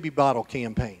this baby bottle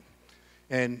campaign.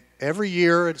 And every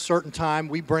year at a certain time,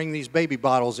 we bring these baby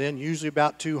bottles in, usually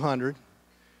about 200.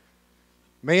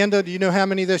 Amanda, do you know how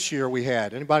many this year we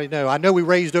had? Anybody know? I know we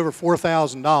raised over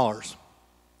 $4,000.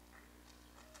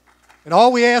 And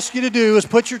all we ask you to do is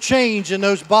put your change in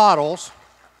those bottles.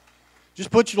 Just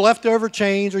put your leftover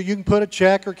change, or you can put a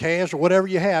check or cash or whatever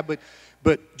you have, but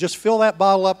just fill that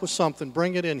bottle up with something,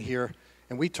 bring it in here,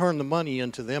 and we turn the money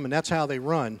into them, and that's how they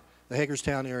run the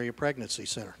Hagerstown Area Pregnancy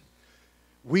Center.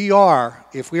 We are,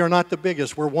 if we are not the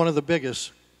biggest, we're one of the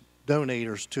biggest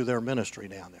donators to their ministry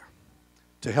down there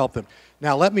to help them.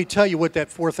 Now, let me tell you what that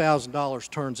 $4,000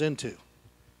 turns into.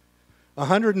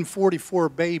 144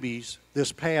 babies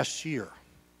this past year,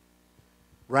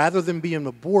 rather than being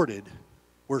aborted,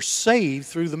 were saved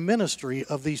through the ministry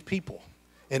of these people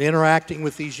and interacting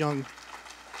with these young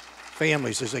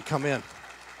families as they come in.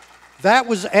 That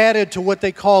was added to what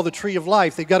they call the Tree of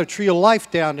Life. They've got a Tree of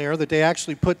Life down there that they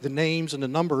actually put the names and the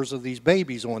numbers of these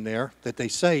babies on there that they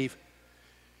save.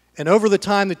 And over the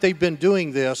time that they've been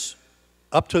doing this,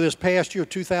 up to this past year,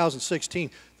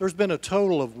 2016, there's been a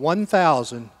total of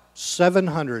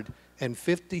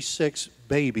 1,756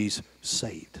 babies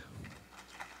saved.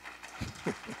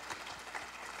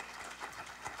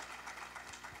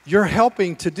 You're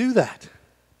helping to do that.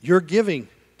 You're giving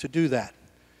to do that.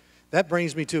 That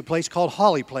brings me to a place called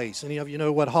Holly Place. Any of you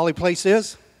know what Holly Place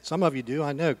is? Some of you do,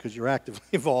 I know, because you're actively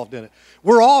involved in it.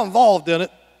 We're all involved in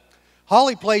it.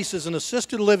 Holly Place is an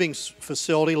assisted living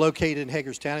facility located in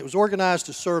Hagerstown. It was organized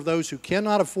to serve those who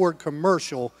cannot afford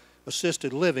commercial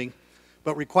assisted living,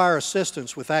 but require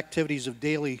assistance with activities of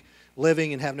daily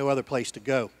living and have no other place to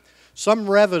go. Some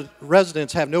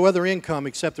residents have no other income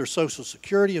except their Social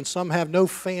Security, and some have no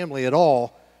family at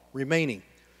all remaining.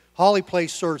 Holly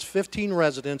Place serves 15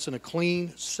 residents in a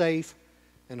clean, safe,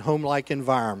 and home-like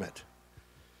environment.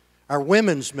 Our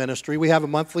women's ministry, we have a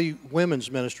monthly women's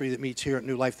ministry that meets here at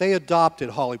New Life. They adopted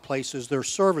Holly Place as their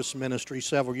service ministry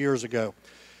several years ago.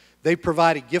 They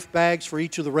provided gift bags for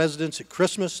each of the residents at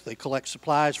Christmas. They collect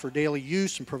supplies for daily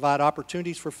use and provide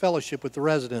opportunities for fellowship with the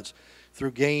residents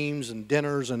through games and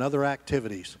dinners and other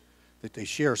activities that they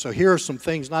share. So here are some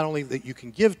things not only that you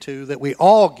can give to, that we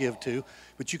all give to,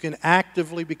 but you can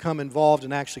actively become involved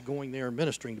in actually going there and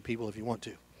ministering to people if you want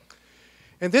to.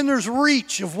 And then there's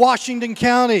Reach of Washington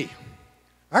County.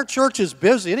 Our church is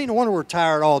busy. It ain't no wonder we're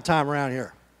tired all the time around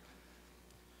here.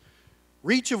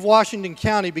 Reach of Washington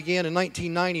County began in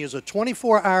 1990 as a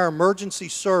 24-hour emergency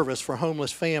service for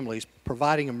homeless families,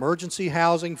 providing emergency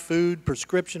housing, food,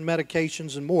 prescription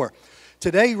medications, and more.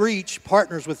 Today, Reach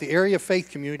partners with the area faith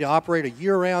community to operate a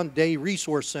year-round day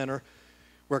resource center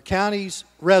where county's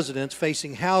residents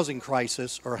facing housing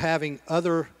crisis or having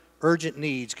other urgent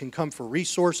needs can come for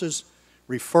resources,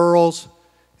 referrals,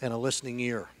 and a listening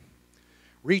ear.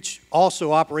 Reach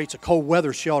also operates a cold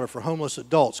weather shelter for homeless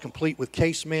adults, complete with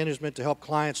case management to help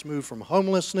clients move from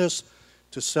homelessness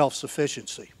to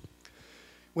self-sufficiency.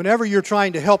 Whenever you're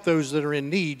trying to help those that are in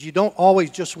need, you don't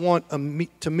always just want to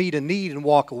meet a need and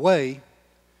walk away.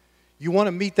 You want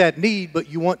to meet that need, but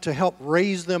you want to help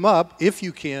raise them up, if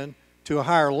you can, to a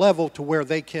higher level to where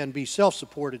they can be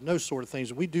self-supported and those sort of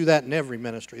things. We do that in every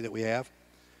ministry that we have.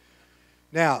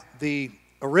 Now, the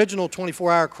original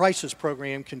 24-hour crisis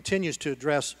program continues to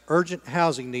address urgent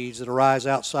housing needs that arise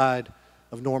outside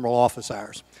of normal office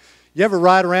hours. You ever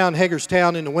ride around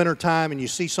Hagerstown in the wintertime and you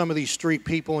see some of these street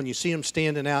people and you see them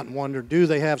standing out and wonder, do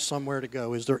they have somewhere to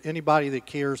go? Is there anybody that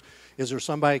cares? Is there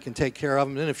somebody that can take care of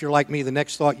them? And then if you're like me, the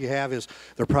next thought you have is,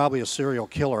 they're probably a serial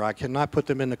killer. I cannot put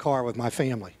them in the car with my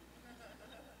family.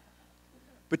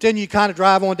 But then you kind of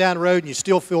drive on down the road and you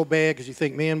still feel bad because you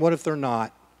think, man, what if they're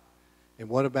not? And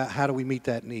what about, how do we meet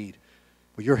that need?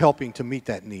 Well, you're helping to meet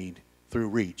that need through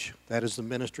Reach. That is the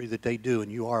ministry that they do,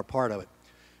 and you are a part of it.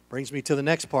 Brings me to the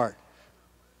next part.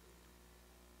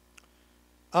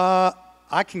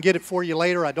 I can get it for you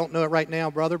later. I don't know it right now,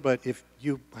 brother, but if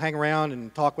you hang around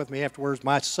and talk with me afterwards,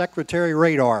 my secretary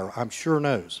Radar, I'm sure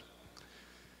knows.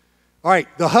 All right,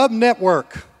 the Hub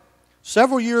Network.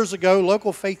 Several years ago,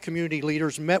 local faith community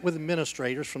leaders met with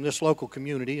administrators from this local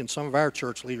community and some of our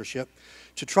church leadership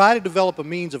to try to develop a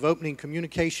means of opening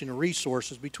communication and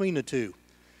resources between the two.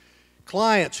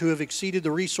 Clients who have exceeded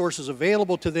the resources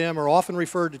available to them are often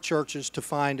referred to churches to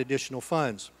find additional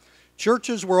funds.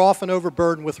 Churches were often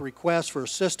overburdened with requests for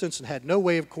assistance and had no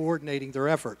way of coordinating their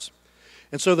efforts.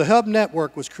 And so the Hub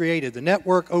Network was created. The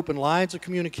network opened lines of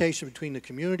communication between the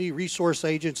community resource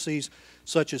agencies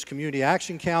such as Community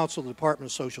Action Council, the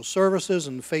Department of Social Services,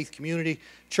 and the faith community,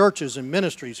 churches and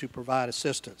ministries who provide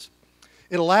assistance.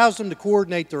 It allows them to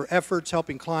coordinate their efforts,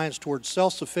 helping clients towards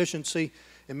self-sufficiency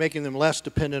and making them less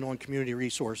dependent on community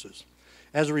resources.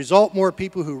 As a result, more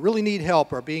people who really need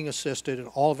help are being assisted, and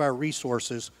all of our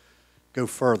resources go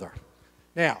further.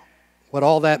 Now, what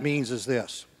all that means is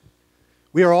this.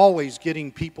 We are always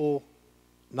getting people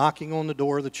knocking on the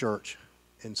door of the church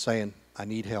and saying, I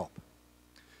need help.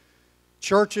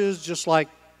 Churches, just like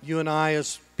you and I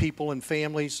as people and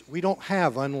families, we don't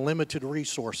have unlimited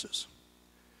resources.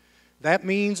 That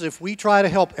means if we try to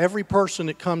help every person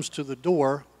that comes to the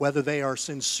door, whether they are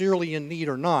sincerely in need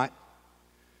or not,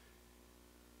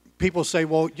 people say,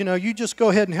 well, you know, you just go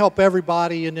ahead and help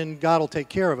everybody and then God will take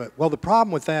care of it. Well, the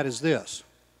problem with that is this.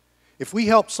 If we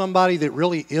help somebody that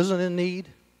really isn't in need,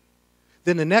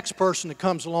 then the next person that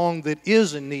comes along that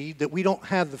is in need, that we don't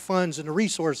have the funds and the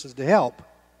resources to help,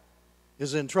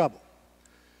 is in trouble.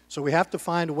 So we have to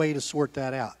find a way to sort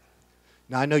that out.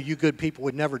 Now, I know you good people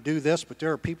would never do this, but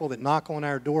there are people that knock on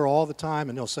our door all the time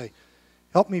and they'll say,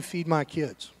 help me feed my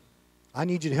kids. I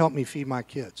need you to help me feed my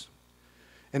kids.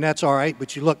 And that's all right,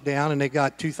 but you look down and they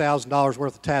got $2,000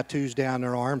 worth of tattoos down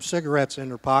their arm, cigarettes in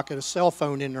their pocket, a cell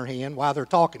phone in their hand while they're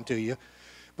talking to you.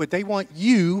 But they want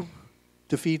you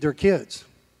to feed their kids.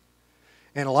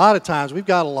 And a lot of times, we've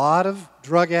got a lot of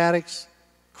drug addicts,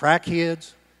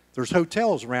 crackheads. There's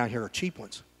hotels around here, cheap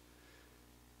ones.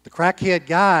 The crackhead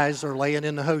guys are laying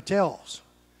in the hotels.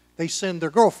 They send their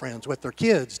girlfriends with their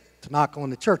kids to knock on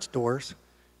the church doors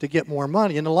to get more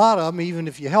money. And a lot of them, even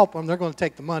if you help them, they're going to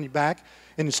take the money back.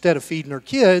 And instead of feeding their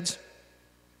kids,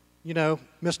 you know,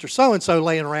 Mr. So-and-so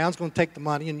laying around is going to take the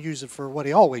money and use it for what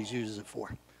he always uses it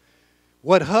for.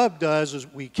 What Hub does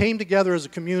is we came together as a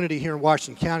community here in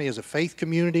Washington County, as a faith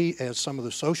community, as some of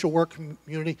the social work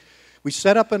community. We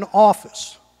set up an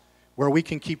office where we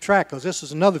can keep track, because this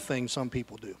is another thing some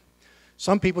people do.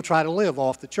 Some people try to live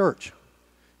off the church.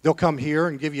 They'll come here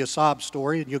and give you a sob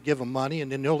story, and you'll give them money,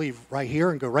 and then they'll leave right here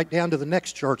and go right down to the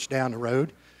next church down the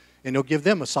road, and they'll give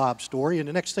them a sob story, and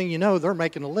the next thing you know, they're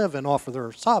making a living off of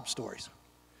their sob stories.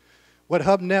 What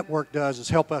Hub Network does is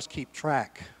help us keep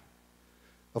track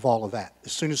of all of that.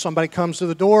 As soon as somebody comes to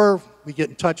the door, we get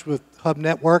in touch with Hub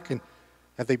Network, and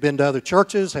have they been to other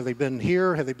churches? Have they been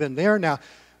here? Have they been there? Now,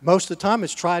 most of the time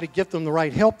it's try to get them the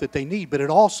right help that they need, but it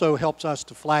also helps us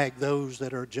to flag those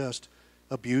that are just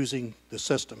abusing the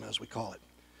system, as we call it.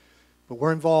 But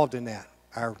we're involved in that.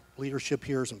 Our leadership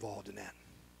here is involved in that.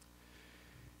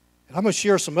 And I'm going to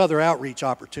share some other outreach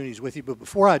opportunities with you, but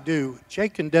before I do,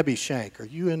 Jake and Debbie Shank, are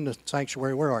you in the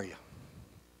sanctuary? Where are you?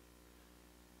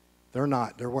 They're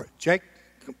not. Jake,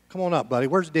 come on up, buddy.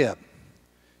 Where's Deb?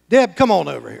 Deb, come on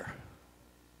over here.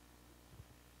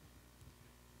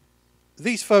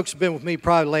 These folks have been with me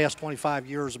probably the last 25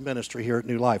 years of ministry here at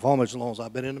New Life, almost as long as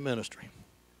I've been in the ministry.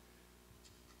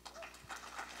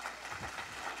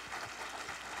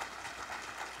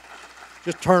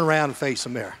 Just turn around and face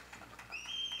them there.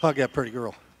 Hug that pretty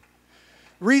girl.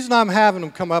 The reason I'm having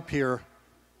them come up here,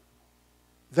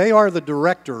 they are the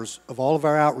directors of all of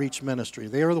our outreach ministry.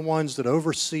 They are the ones that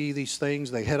oversee these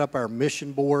things. They head up our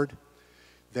mission board.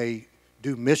 They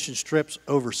do mission trips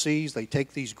overseas. They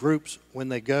take these groups when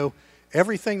they go.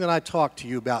 Everything that I talked to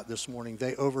you about this morning,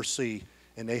 they oversee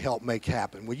and they help make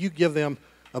happen. Will you give them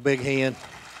a big hand?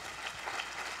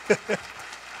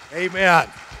 Amen.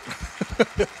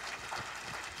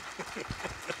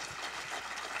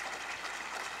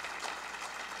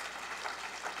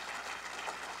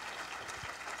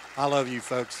 I love you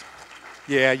folks.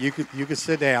 Yeah, you can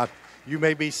sit down. You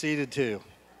may be seated too.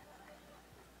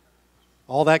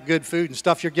 All that good food and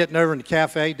stuff you're getting over in the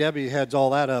cafe, Debbie heads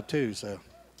all that up too, so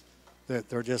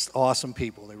they're just awesome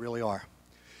people. They really are.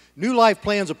 New Life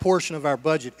plans a portion of our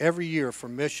budget every year for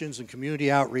missions and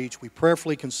community outreach. We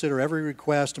prayerfully consider every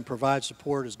request and provide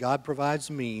support as God provides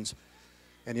the means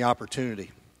and the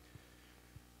opportunity.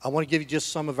 I want to give you just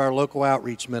some of our local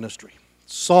outreach ministry.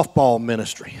 Softball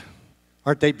ministry.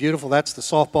 Aren't they beautiful? That's the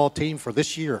softball team for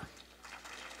this year.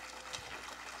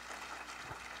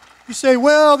 You say,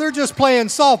 well, they're just playing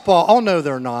softball. Oh, no,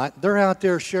 they're not. They're out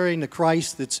there sharing the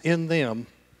Christ that's in them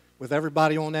with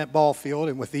everybody on that ball field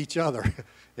and with each other.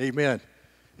 Amen.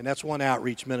 And that's one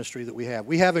outreach ministry that we have.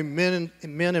 We have a men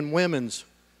and women's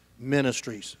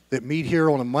ministries that meet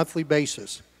here on a monthly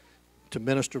basis to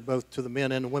minister both to the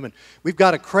men and the women. We've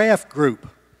got a craft group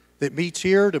that meets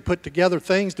here to put together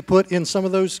things to put in some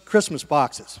of those Christmas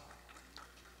boxes.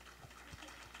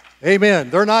 Amen.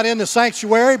 They're not in the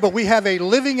sanctuary, but we have a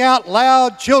Living Out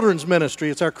Loud children's ministry.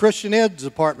 It's our Christian Ed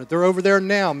department. They're over there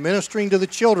now ministering to the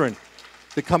children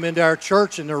that come into our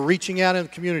church, and they're reaching out in the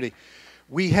community.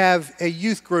 We have a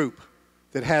youth group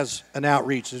that has an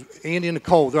outreach. Andy and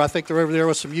Nicole, I think they're over there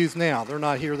with some youth now. They're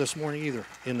not here this morning either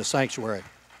in the sanctuary.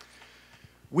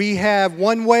 We have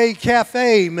One Way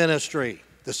Cafe ministry,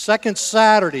 the second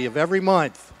Saturday of every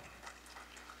month.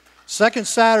 Second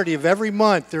Saturday of every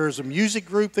month, there's a music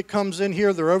group that comes in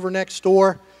here. They're over next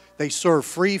door. They serve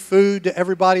free food to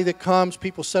everybody that comes.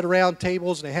 People sit around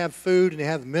tables and they have food, and they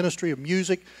have the ministry of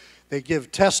music. They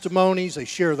give testimonies. They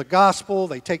share the gospel.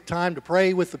 They take time to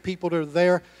pray with the people that are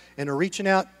there, and they're reaching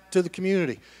out to the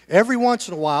community. Every once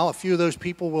in a while, a few of those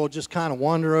people will just kind of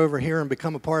wander over here and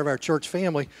become a part of our church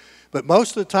family. But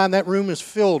most of the time, that room is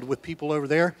filled with people over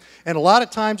there. And a lot of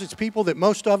times, it's people that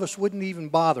most of us wouldn't even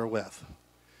bother with.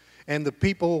 And the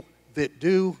people that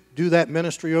do that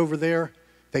ministry over there,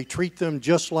 they treat them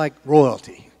just like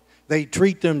royalty. They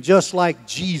treat them just like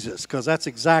Jesus, because that's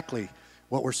exactly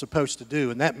what we're supposed to do.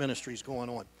 And that ministry is going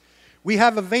on. We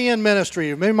have a van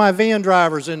ministry. Maybe my van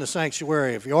driver's in the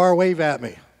sanctuary. If you are, wave at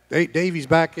me. Davey's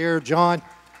back there, John.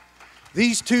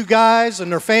 These two guys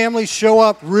and their families show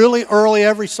up really early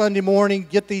every Sunday morning,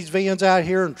 get these vans out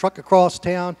here and truck across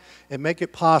town and make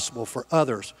it possible for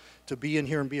others to be in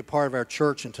here and be a part of our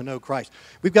church and to know Christ.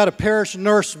 We've got a parish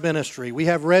nurse ministry. We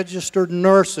have registered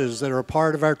nurses that are a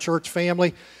part of our church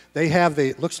family. They have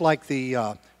it looks like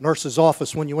the nurse's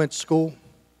office when you went to school.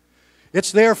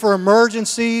 It's there for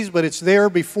emergencies, but it's there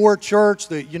before church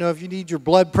that, if you need your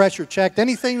blood pressure checked,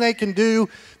 anything they can do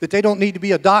that they don't need to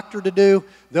be a doctor to do,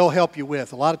 they'll help you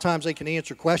with. A lot of times they can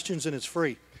answer questions and it's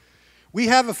free. We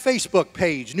have a Facebook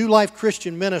page, New Life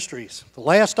Christian Ministries. The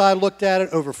last I looked at it,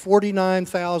 over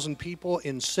 49,000 people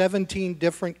in 17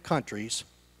 different countries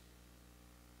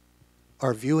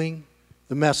are viewing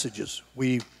the messages.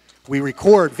 We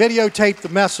record, videotape the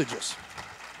messages.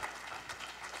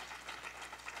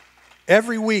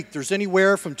 Every week, there's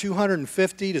anywhere from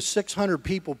 250 to 600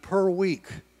 people per week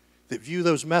that view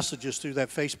those messages through that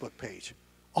Facebook page.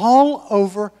 All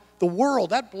over the world.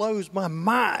 That blows my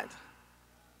mind.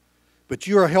 But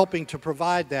you are helping to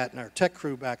provide that in our tech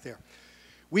crew back there.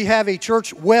 We have a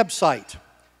church website.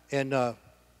 And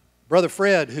Brother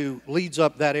Fred, who leads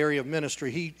up that area of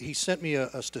ministry, he sent me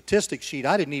a statistics sheet.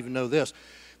 I didn't even know this.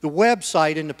 The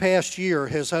website in the past year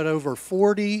has had over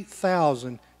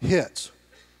 40,000 hits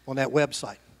on that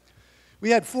website. We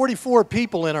had 44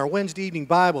 people in our Wednesday evening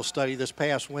Bible study this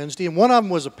past Wednesday, and one of them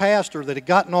was a pastor that had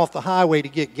gotten off the highway to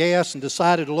get gas and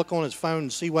decided to look on his phone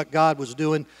and see what God was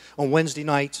doing on Wednesday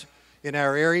nights in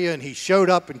our area, and he showed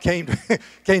up and came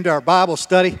to our Bible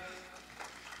study.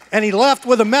 And he left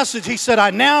with a message. He said,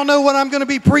 I now know what I'm going to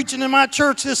be preaching in my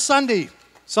church this Sunday.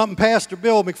 Something Pastor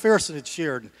Bill McPherson had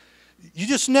shared. You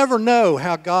just never know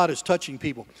how God is touching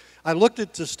people. I looked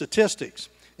at the statistics.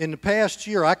 In the past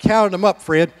year, I counted them up,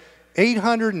 Fred,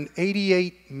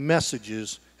 888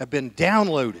 messages have been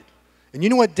downloaded. And you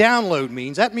know what download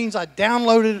means? That means I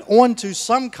downloaded it onto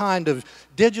some kind of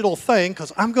digital thing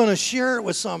because I'm going to share it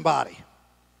with somebody.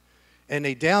 And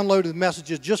they downloaded the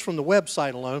messages just from the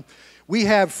website alone. We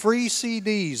have free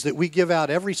CDs that we give out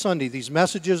every Sunday. These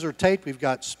messages are taped. We've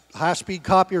got high-speed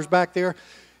copiers back there.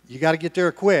 You got to get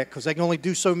there quick because they can only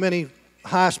do so many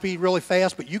high-speed really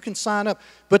fast, but you can sign up.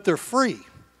 But they're free.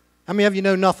 How many of you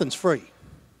know nothing's free?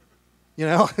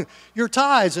 Your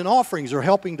tithes and offerings are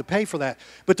helping to pay for that.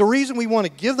 But the reason we want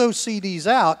to give those CDs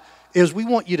out is we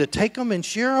want you to take them and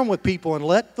share them with people and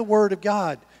let the Word of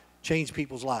God change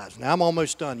people's lives. Now, I'm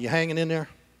almost done. You hanging in there?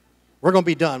 We're going to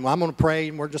be done. Well, I'm going to pray,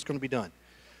 and we're just going to be done.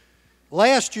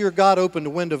 Last year, God opened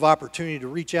a window of opportunity to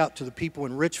reach out to the people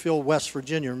in Richfield, West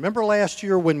Virginia. Remember last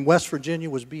year when West Virginia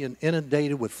was being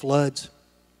inundated with floods?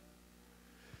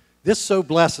 This so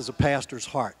blesses a pastor's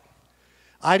heart.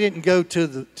 I didn't go to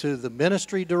the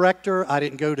ministry director. I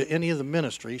didn't go to any of the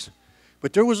ministries.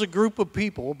 But there was a group of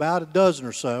people, about a dozen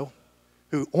or so,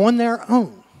 who on their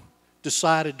own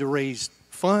decided to raise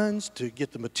funds, to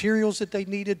get the materials that they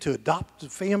needed, to adopt the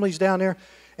families down there,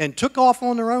 and took off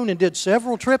on their own and did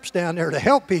several trips down there to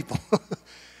help people.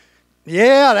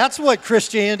 Yeah, that's what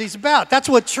Christianity's about. That's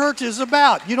what church is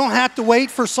about. You don't have to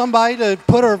wait for somebody to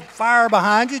put a fire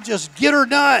behind you. Just get her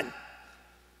done.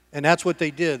 And that's what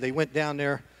they did. They went down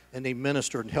there and they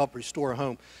ministered and helped restore a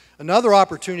home. Another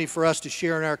opportunity for us to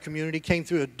share in our community came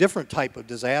through a different type of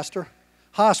disaster.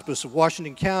 Hospice of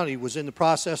Washington County was in the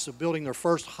process of building their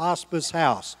first hospice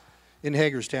house in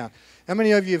Hagerstown. How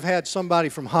many of you have had somebody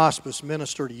from hospice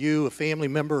minister to you, a family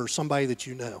member, or somebody that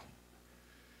you know?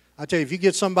 I tell you, if you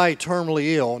get somebody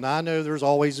terminally ill, and I know there's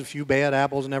always a few bad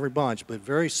apples in every bunch, but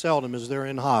very seldom is they're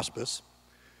in hospice.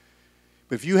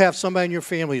 But if you have somebody in your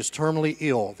family who's terminally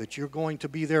ill, that you're going to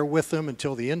be there with them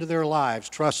until the end of their lives,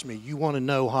 trust me, you want to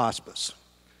know hospice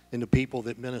and the people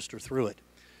that minister through it.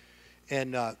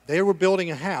 And they were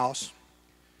building a house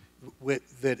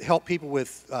that helped people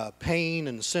with pain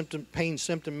and pain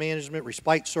symptom management,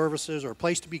 respite services, or a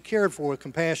place to be cared for with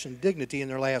compassion and dignity in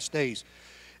their last days.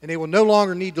 And they will no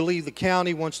longer need to leave the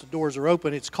county once the doors are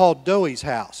open. It's called Doey's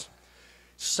House.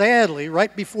 Sadly,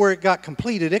 right before it got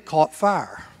completed, it caught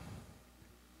fire.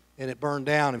 And it burned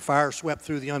down, and fire swept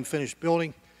through the unfinished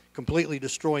building, completely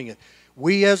destroying it.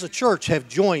 We as a church have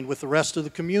joined with the rest of the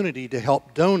community to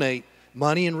help donate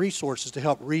money and resources to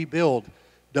help rebuild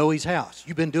Doey's house.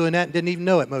 You've been doing that and didn't even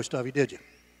know it, most of you, did you?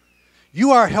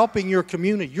 You are helping your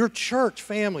community, your church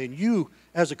family, and you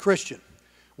as a Christian.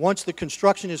 Once the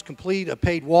construction is complete, a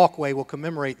paid walkway will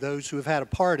commemorate those who have had a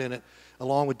part in it,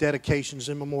 along with dedications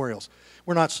and memorials.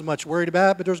 We're not so much worried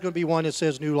about it, but there's going to be one that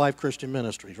says New Life Christian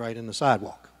Ministries right in the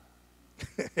sidewalk.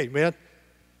 Amen.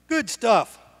 Good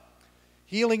stuff.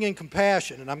 Healing and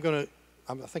compassion, and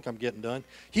I think I'm getting done.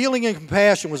 Healing and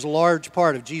compassion was a large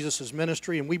part of Jesus'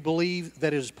 ministry, and we believe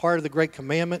that it is part of the Great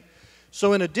Commandment.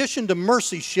 So in addition to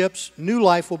mercy ships, New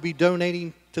Life will be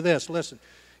donating to this. Listen,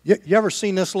 you ever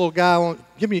seen this little guy?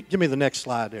 Give me the next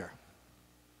slide there.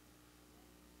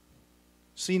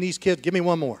 Seen these kids? Give me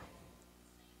one more.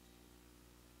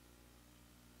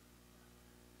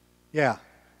 Yeah.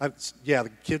 Yeah, the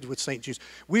kids with St. Jude's.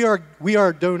 We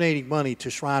are donating money to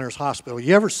Shriners Hospital.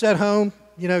 You ever sit home,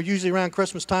 usually around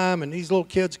Christmas time, and these little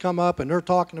kids come up and they're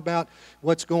talking about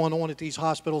what's going on at these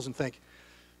hospitals and think,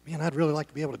 man, I'd really like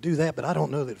to be able to do that, but I don't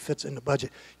know that it fits in the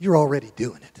budget. You're already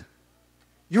doing it.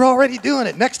 You're already doing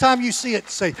it. Next time you see it,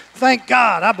 say, thank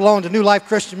God I belong to New Life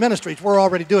Christian Ministries. We're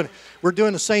already doing it. We're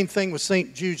doing the same thing with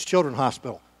St. Jude's Children's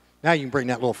Hospital. Now you can bring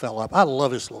that little fella up. I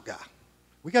love this little guy.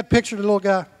 We got a picture of the little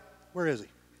guy? Where is he?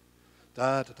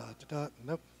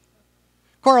 Nope.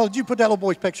 Carl, did you put that little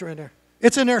boy's picture in there?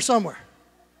 It's in there somewhere.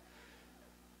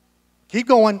 Keep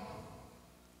going.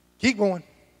 Keep going.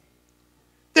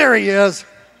 There he is.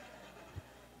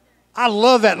 I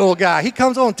love that little guy. He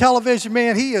comes on television,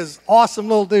 man. He is an awesome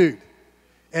little dude.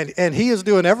 And he is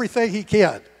doing everything he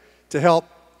can to help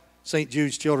St.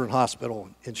 Jude's Children's Hospital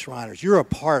in Shriners. You're a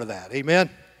part of that. Amen?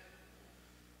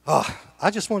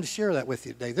 I just wanted to share that with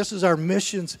you today. This is our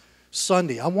Missions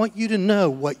Sunday. I want you to know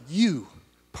what you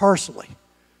personally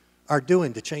are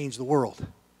doing to change the world,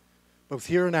 both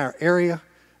here in our area,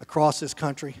 across this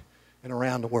country, and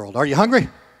around the world. Are you hungry?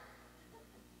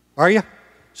 Are you?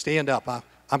 Stand up.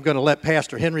 I'm going to let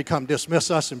Pastor Henry come dismiss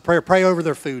us in prayer. Pray over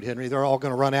their food, Henry. They're all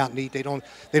going to run out and eat. They don't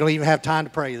even have time to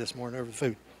pray this morning over the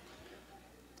food.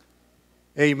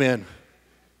 Amen.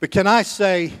 But can I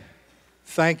say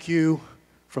thank you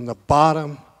from the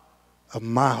bottom of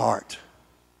my heart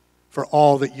for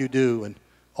all that you do and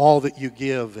all that you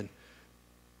give and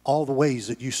all the ways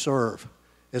that you serve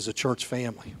as a church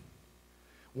family.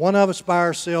 One of us by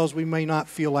ourselves, we may not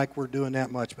feel like we're doing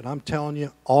that much, but I'm telling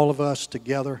you, all of us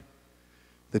together,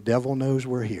 the devil knows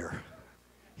we're here.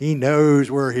 He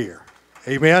knows we're here.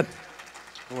 Amen?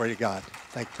 Glory to God.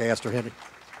 Thank you, Pastor Henry.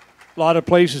 A lot of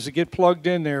places to get plugged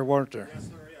in there, weren't there? Yes,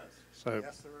 there is. So,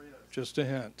 yes, there is. Just a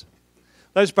hint.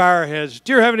 Let's bow our heads.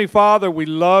 Dear Heavenly Father, we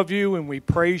love you and we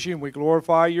praise you and we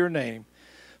glorify your name.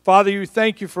 Father, you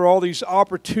thank you for all these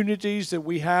opportunities that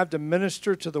we have to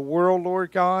minister to the world,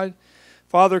 Lord God.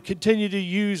 Father, continue to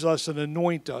use us and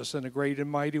anoint us in a great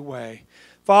and mighty way.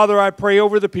 Father, I pray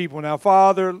over the people now.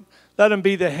 Father, let them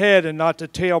be the head and not the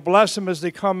tail. Bless them as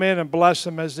they come in and bless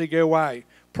them as they go out.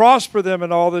 Prosper them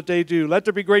in all that they do. Let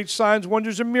there be great signs,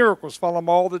 wonders, and miracles follow them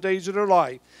all the days of their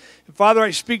life. And Father,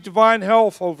 I speak divine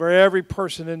health over every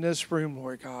person in this room,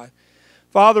 Lord God.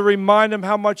 Father, remind them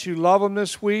how much you love them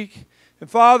this week. And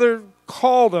Father,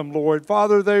 call them, Lord.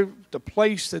 Father, they're the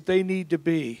place that they need to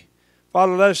be.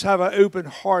 Father, let us have an open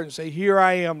heart and say, here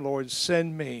I am, Lord,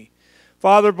 send me.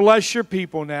 Father, bless your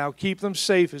people now. Keep them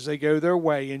safe as they go their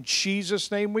way. In Jesus'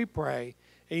 name we pray.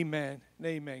 Amen and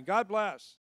amen. God bless.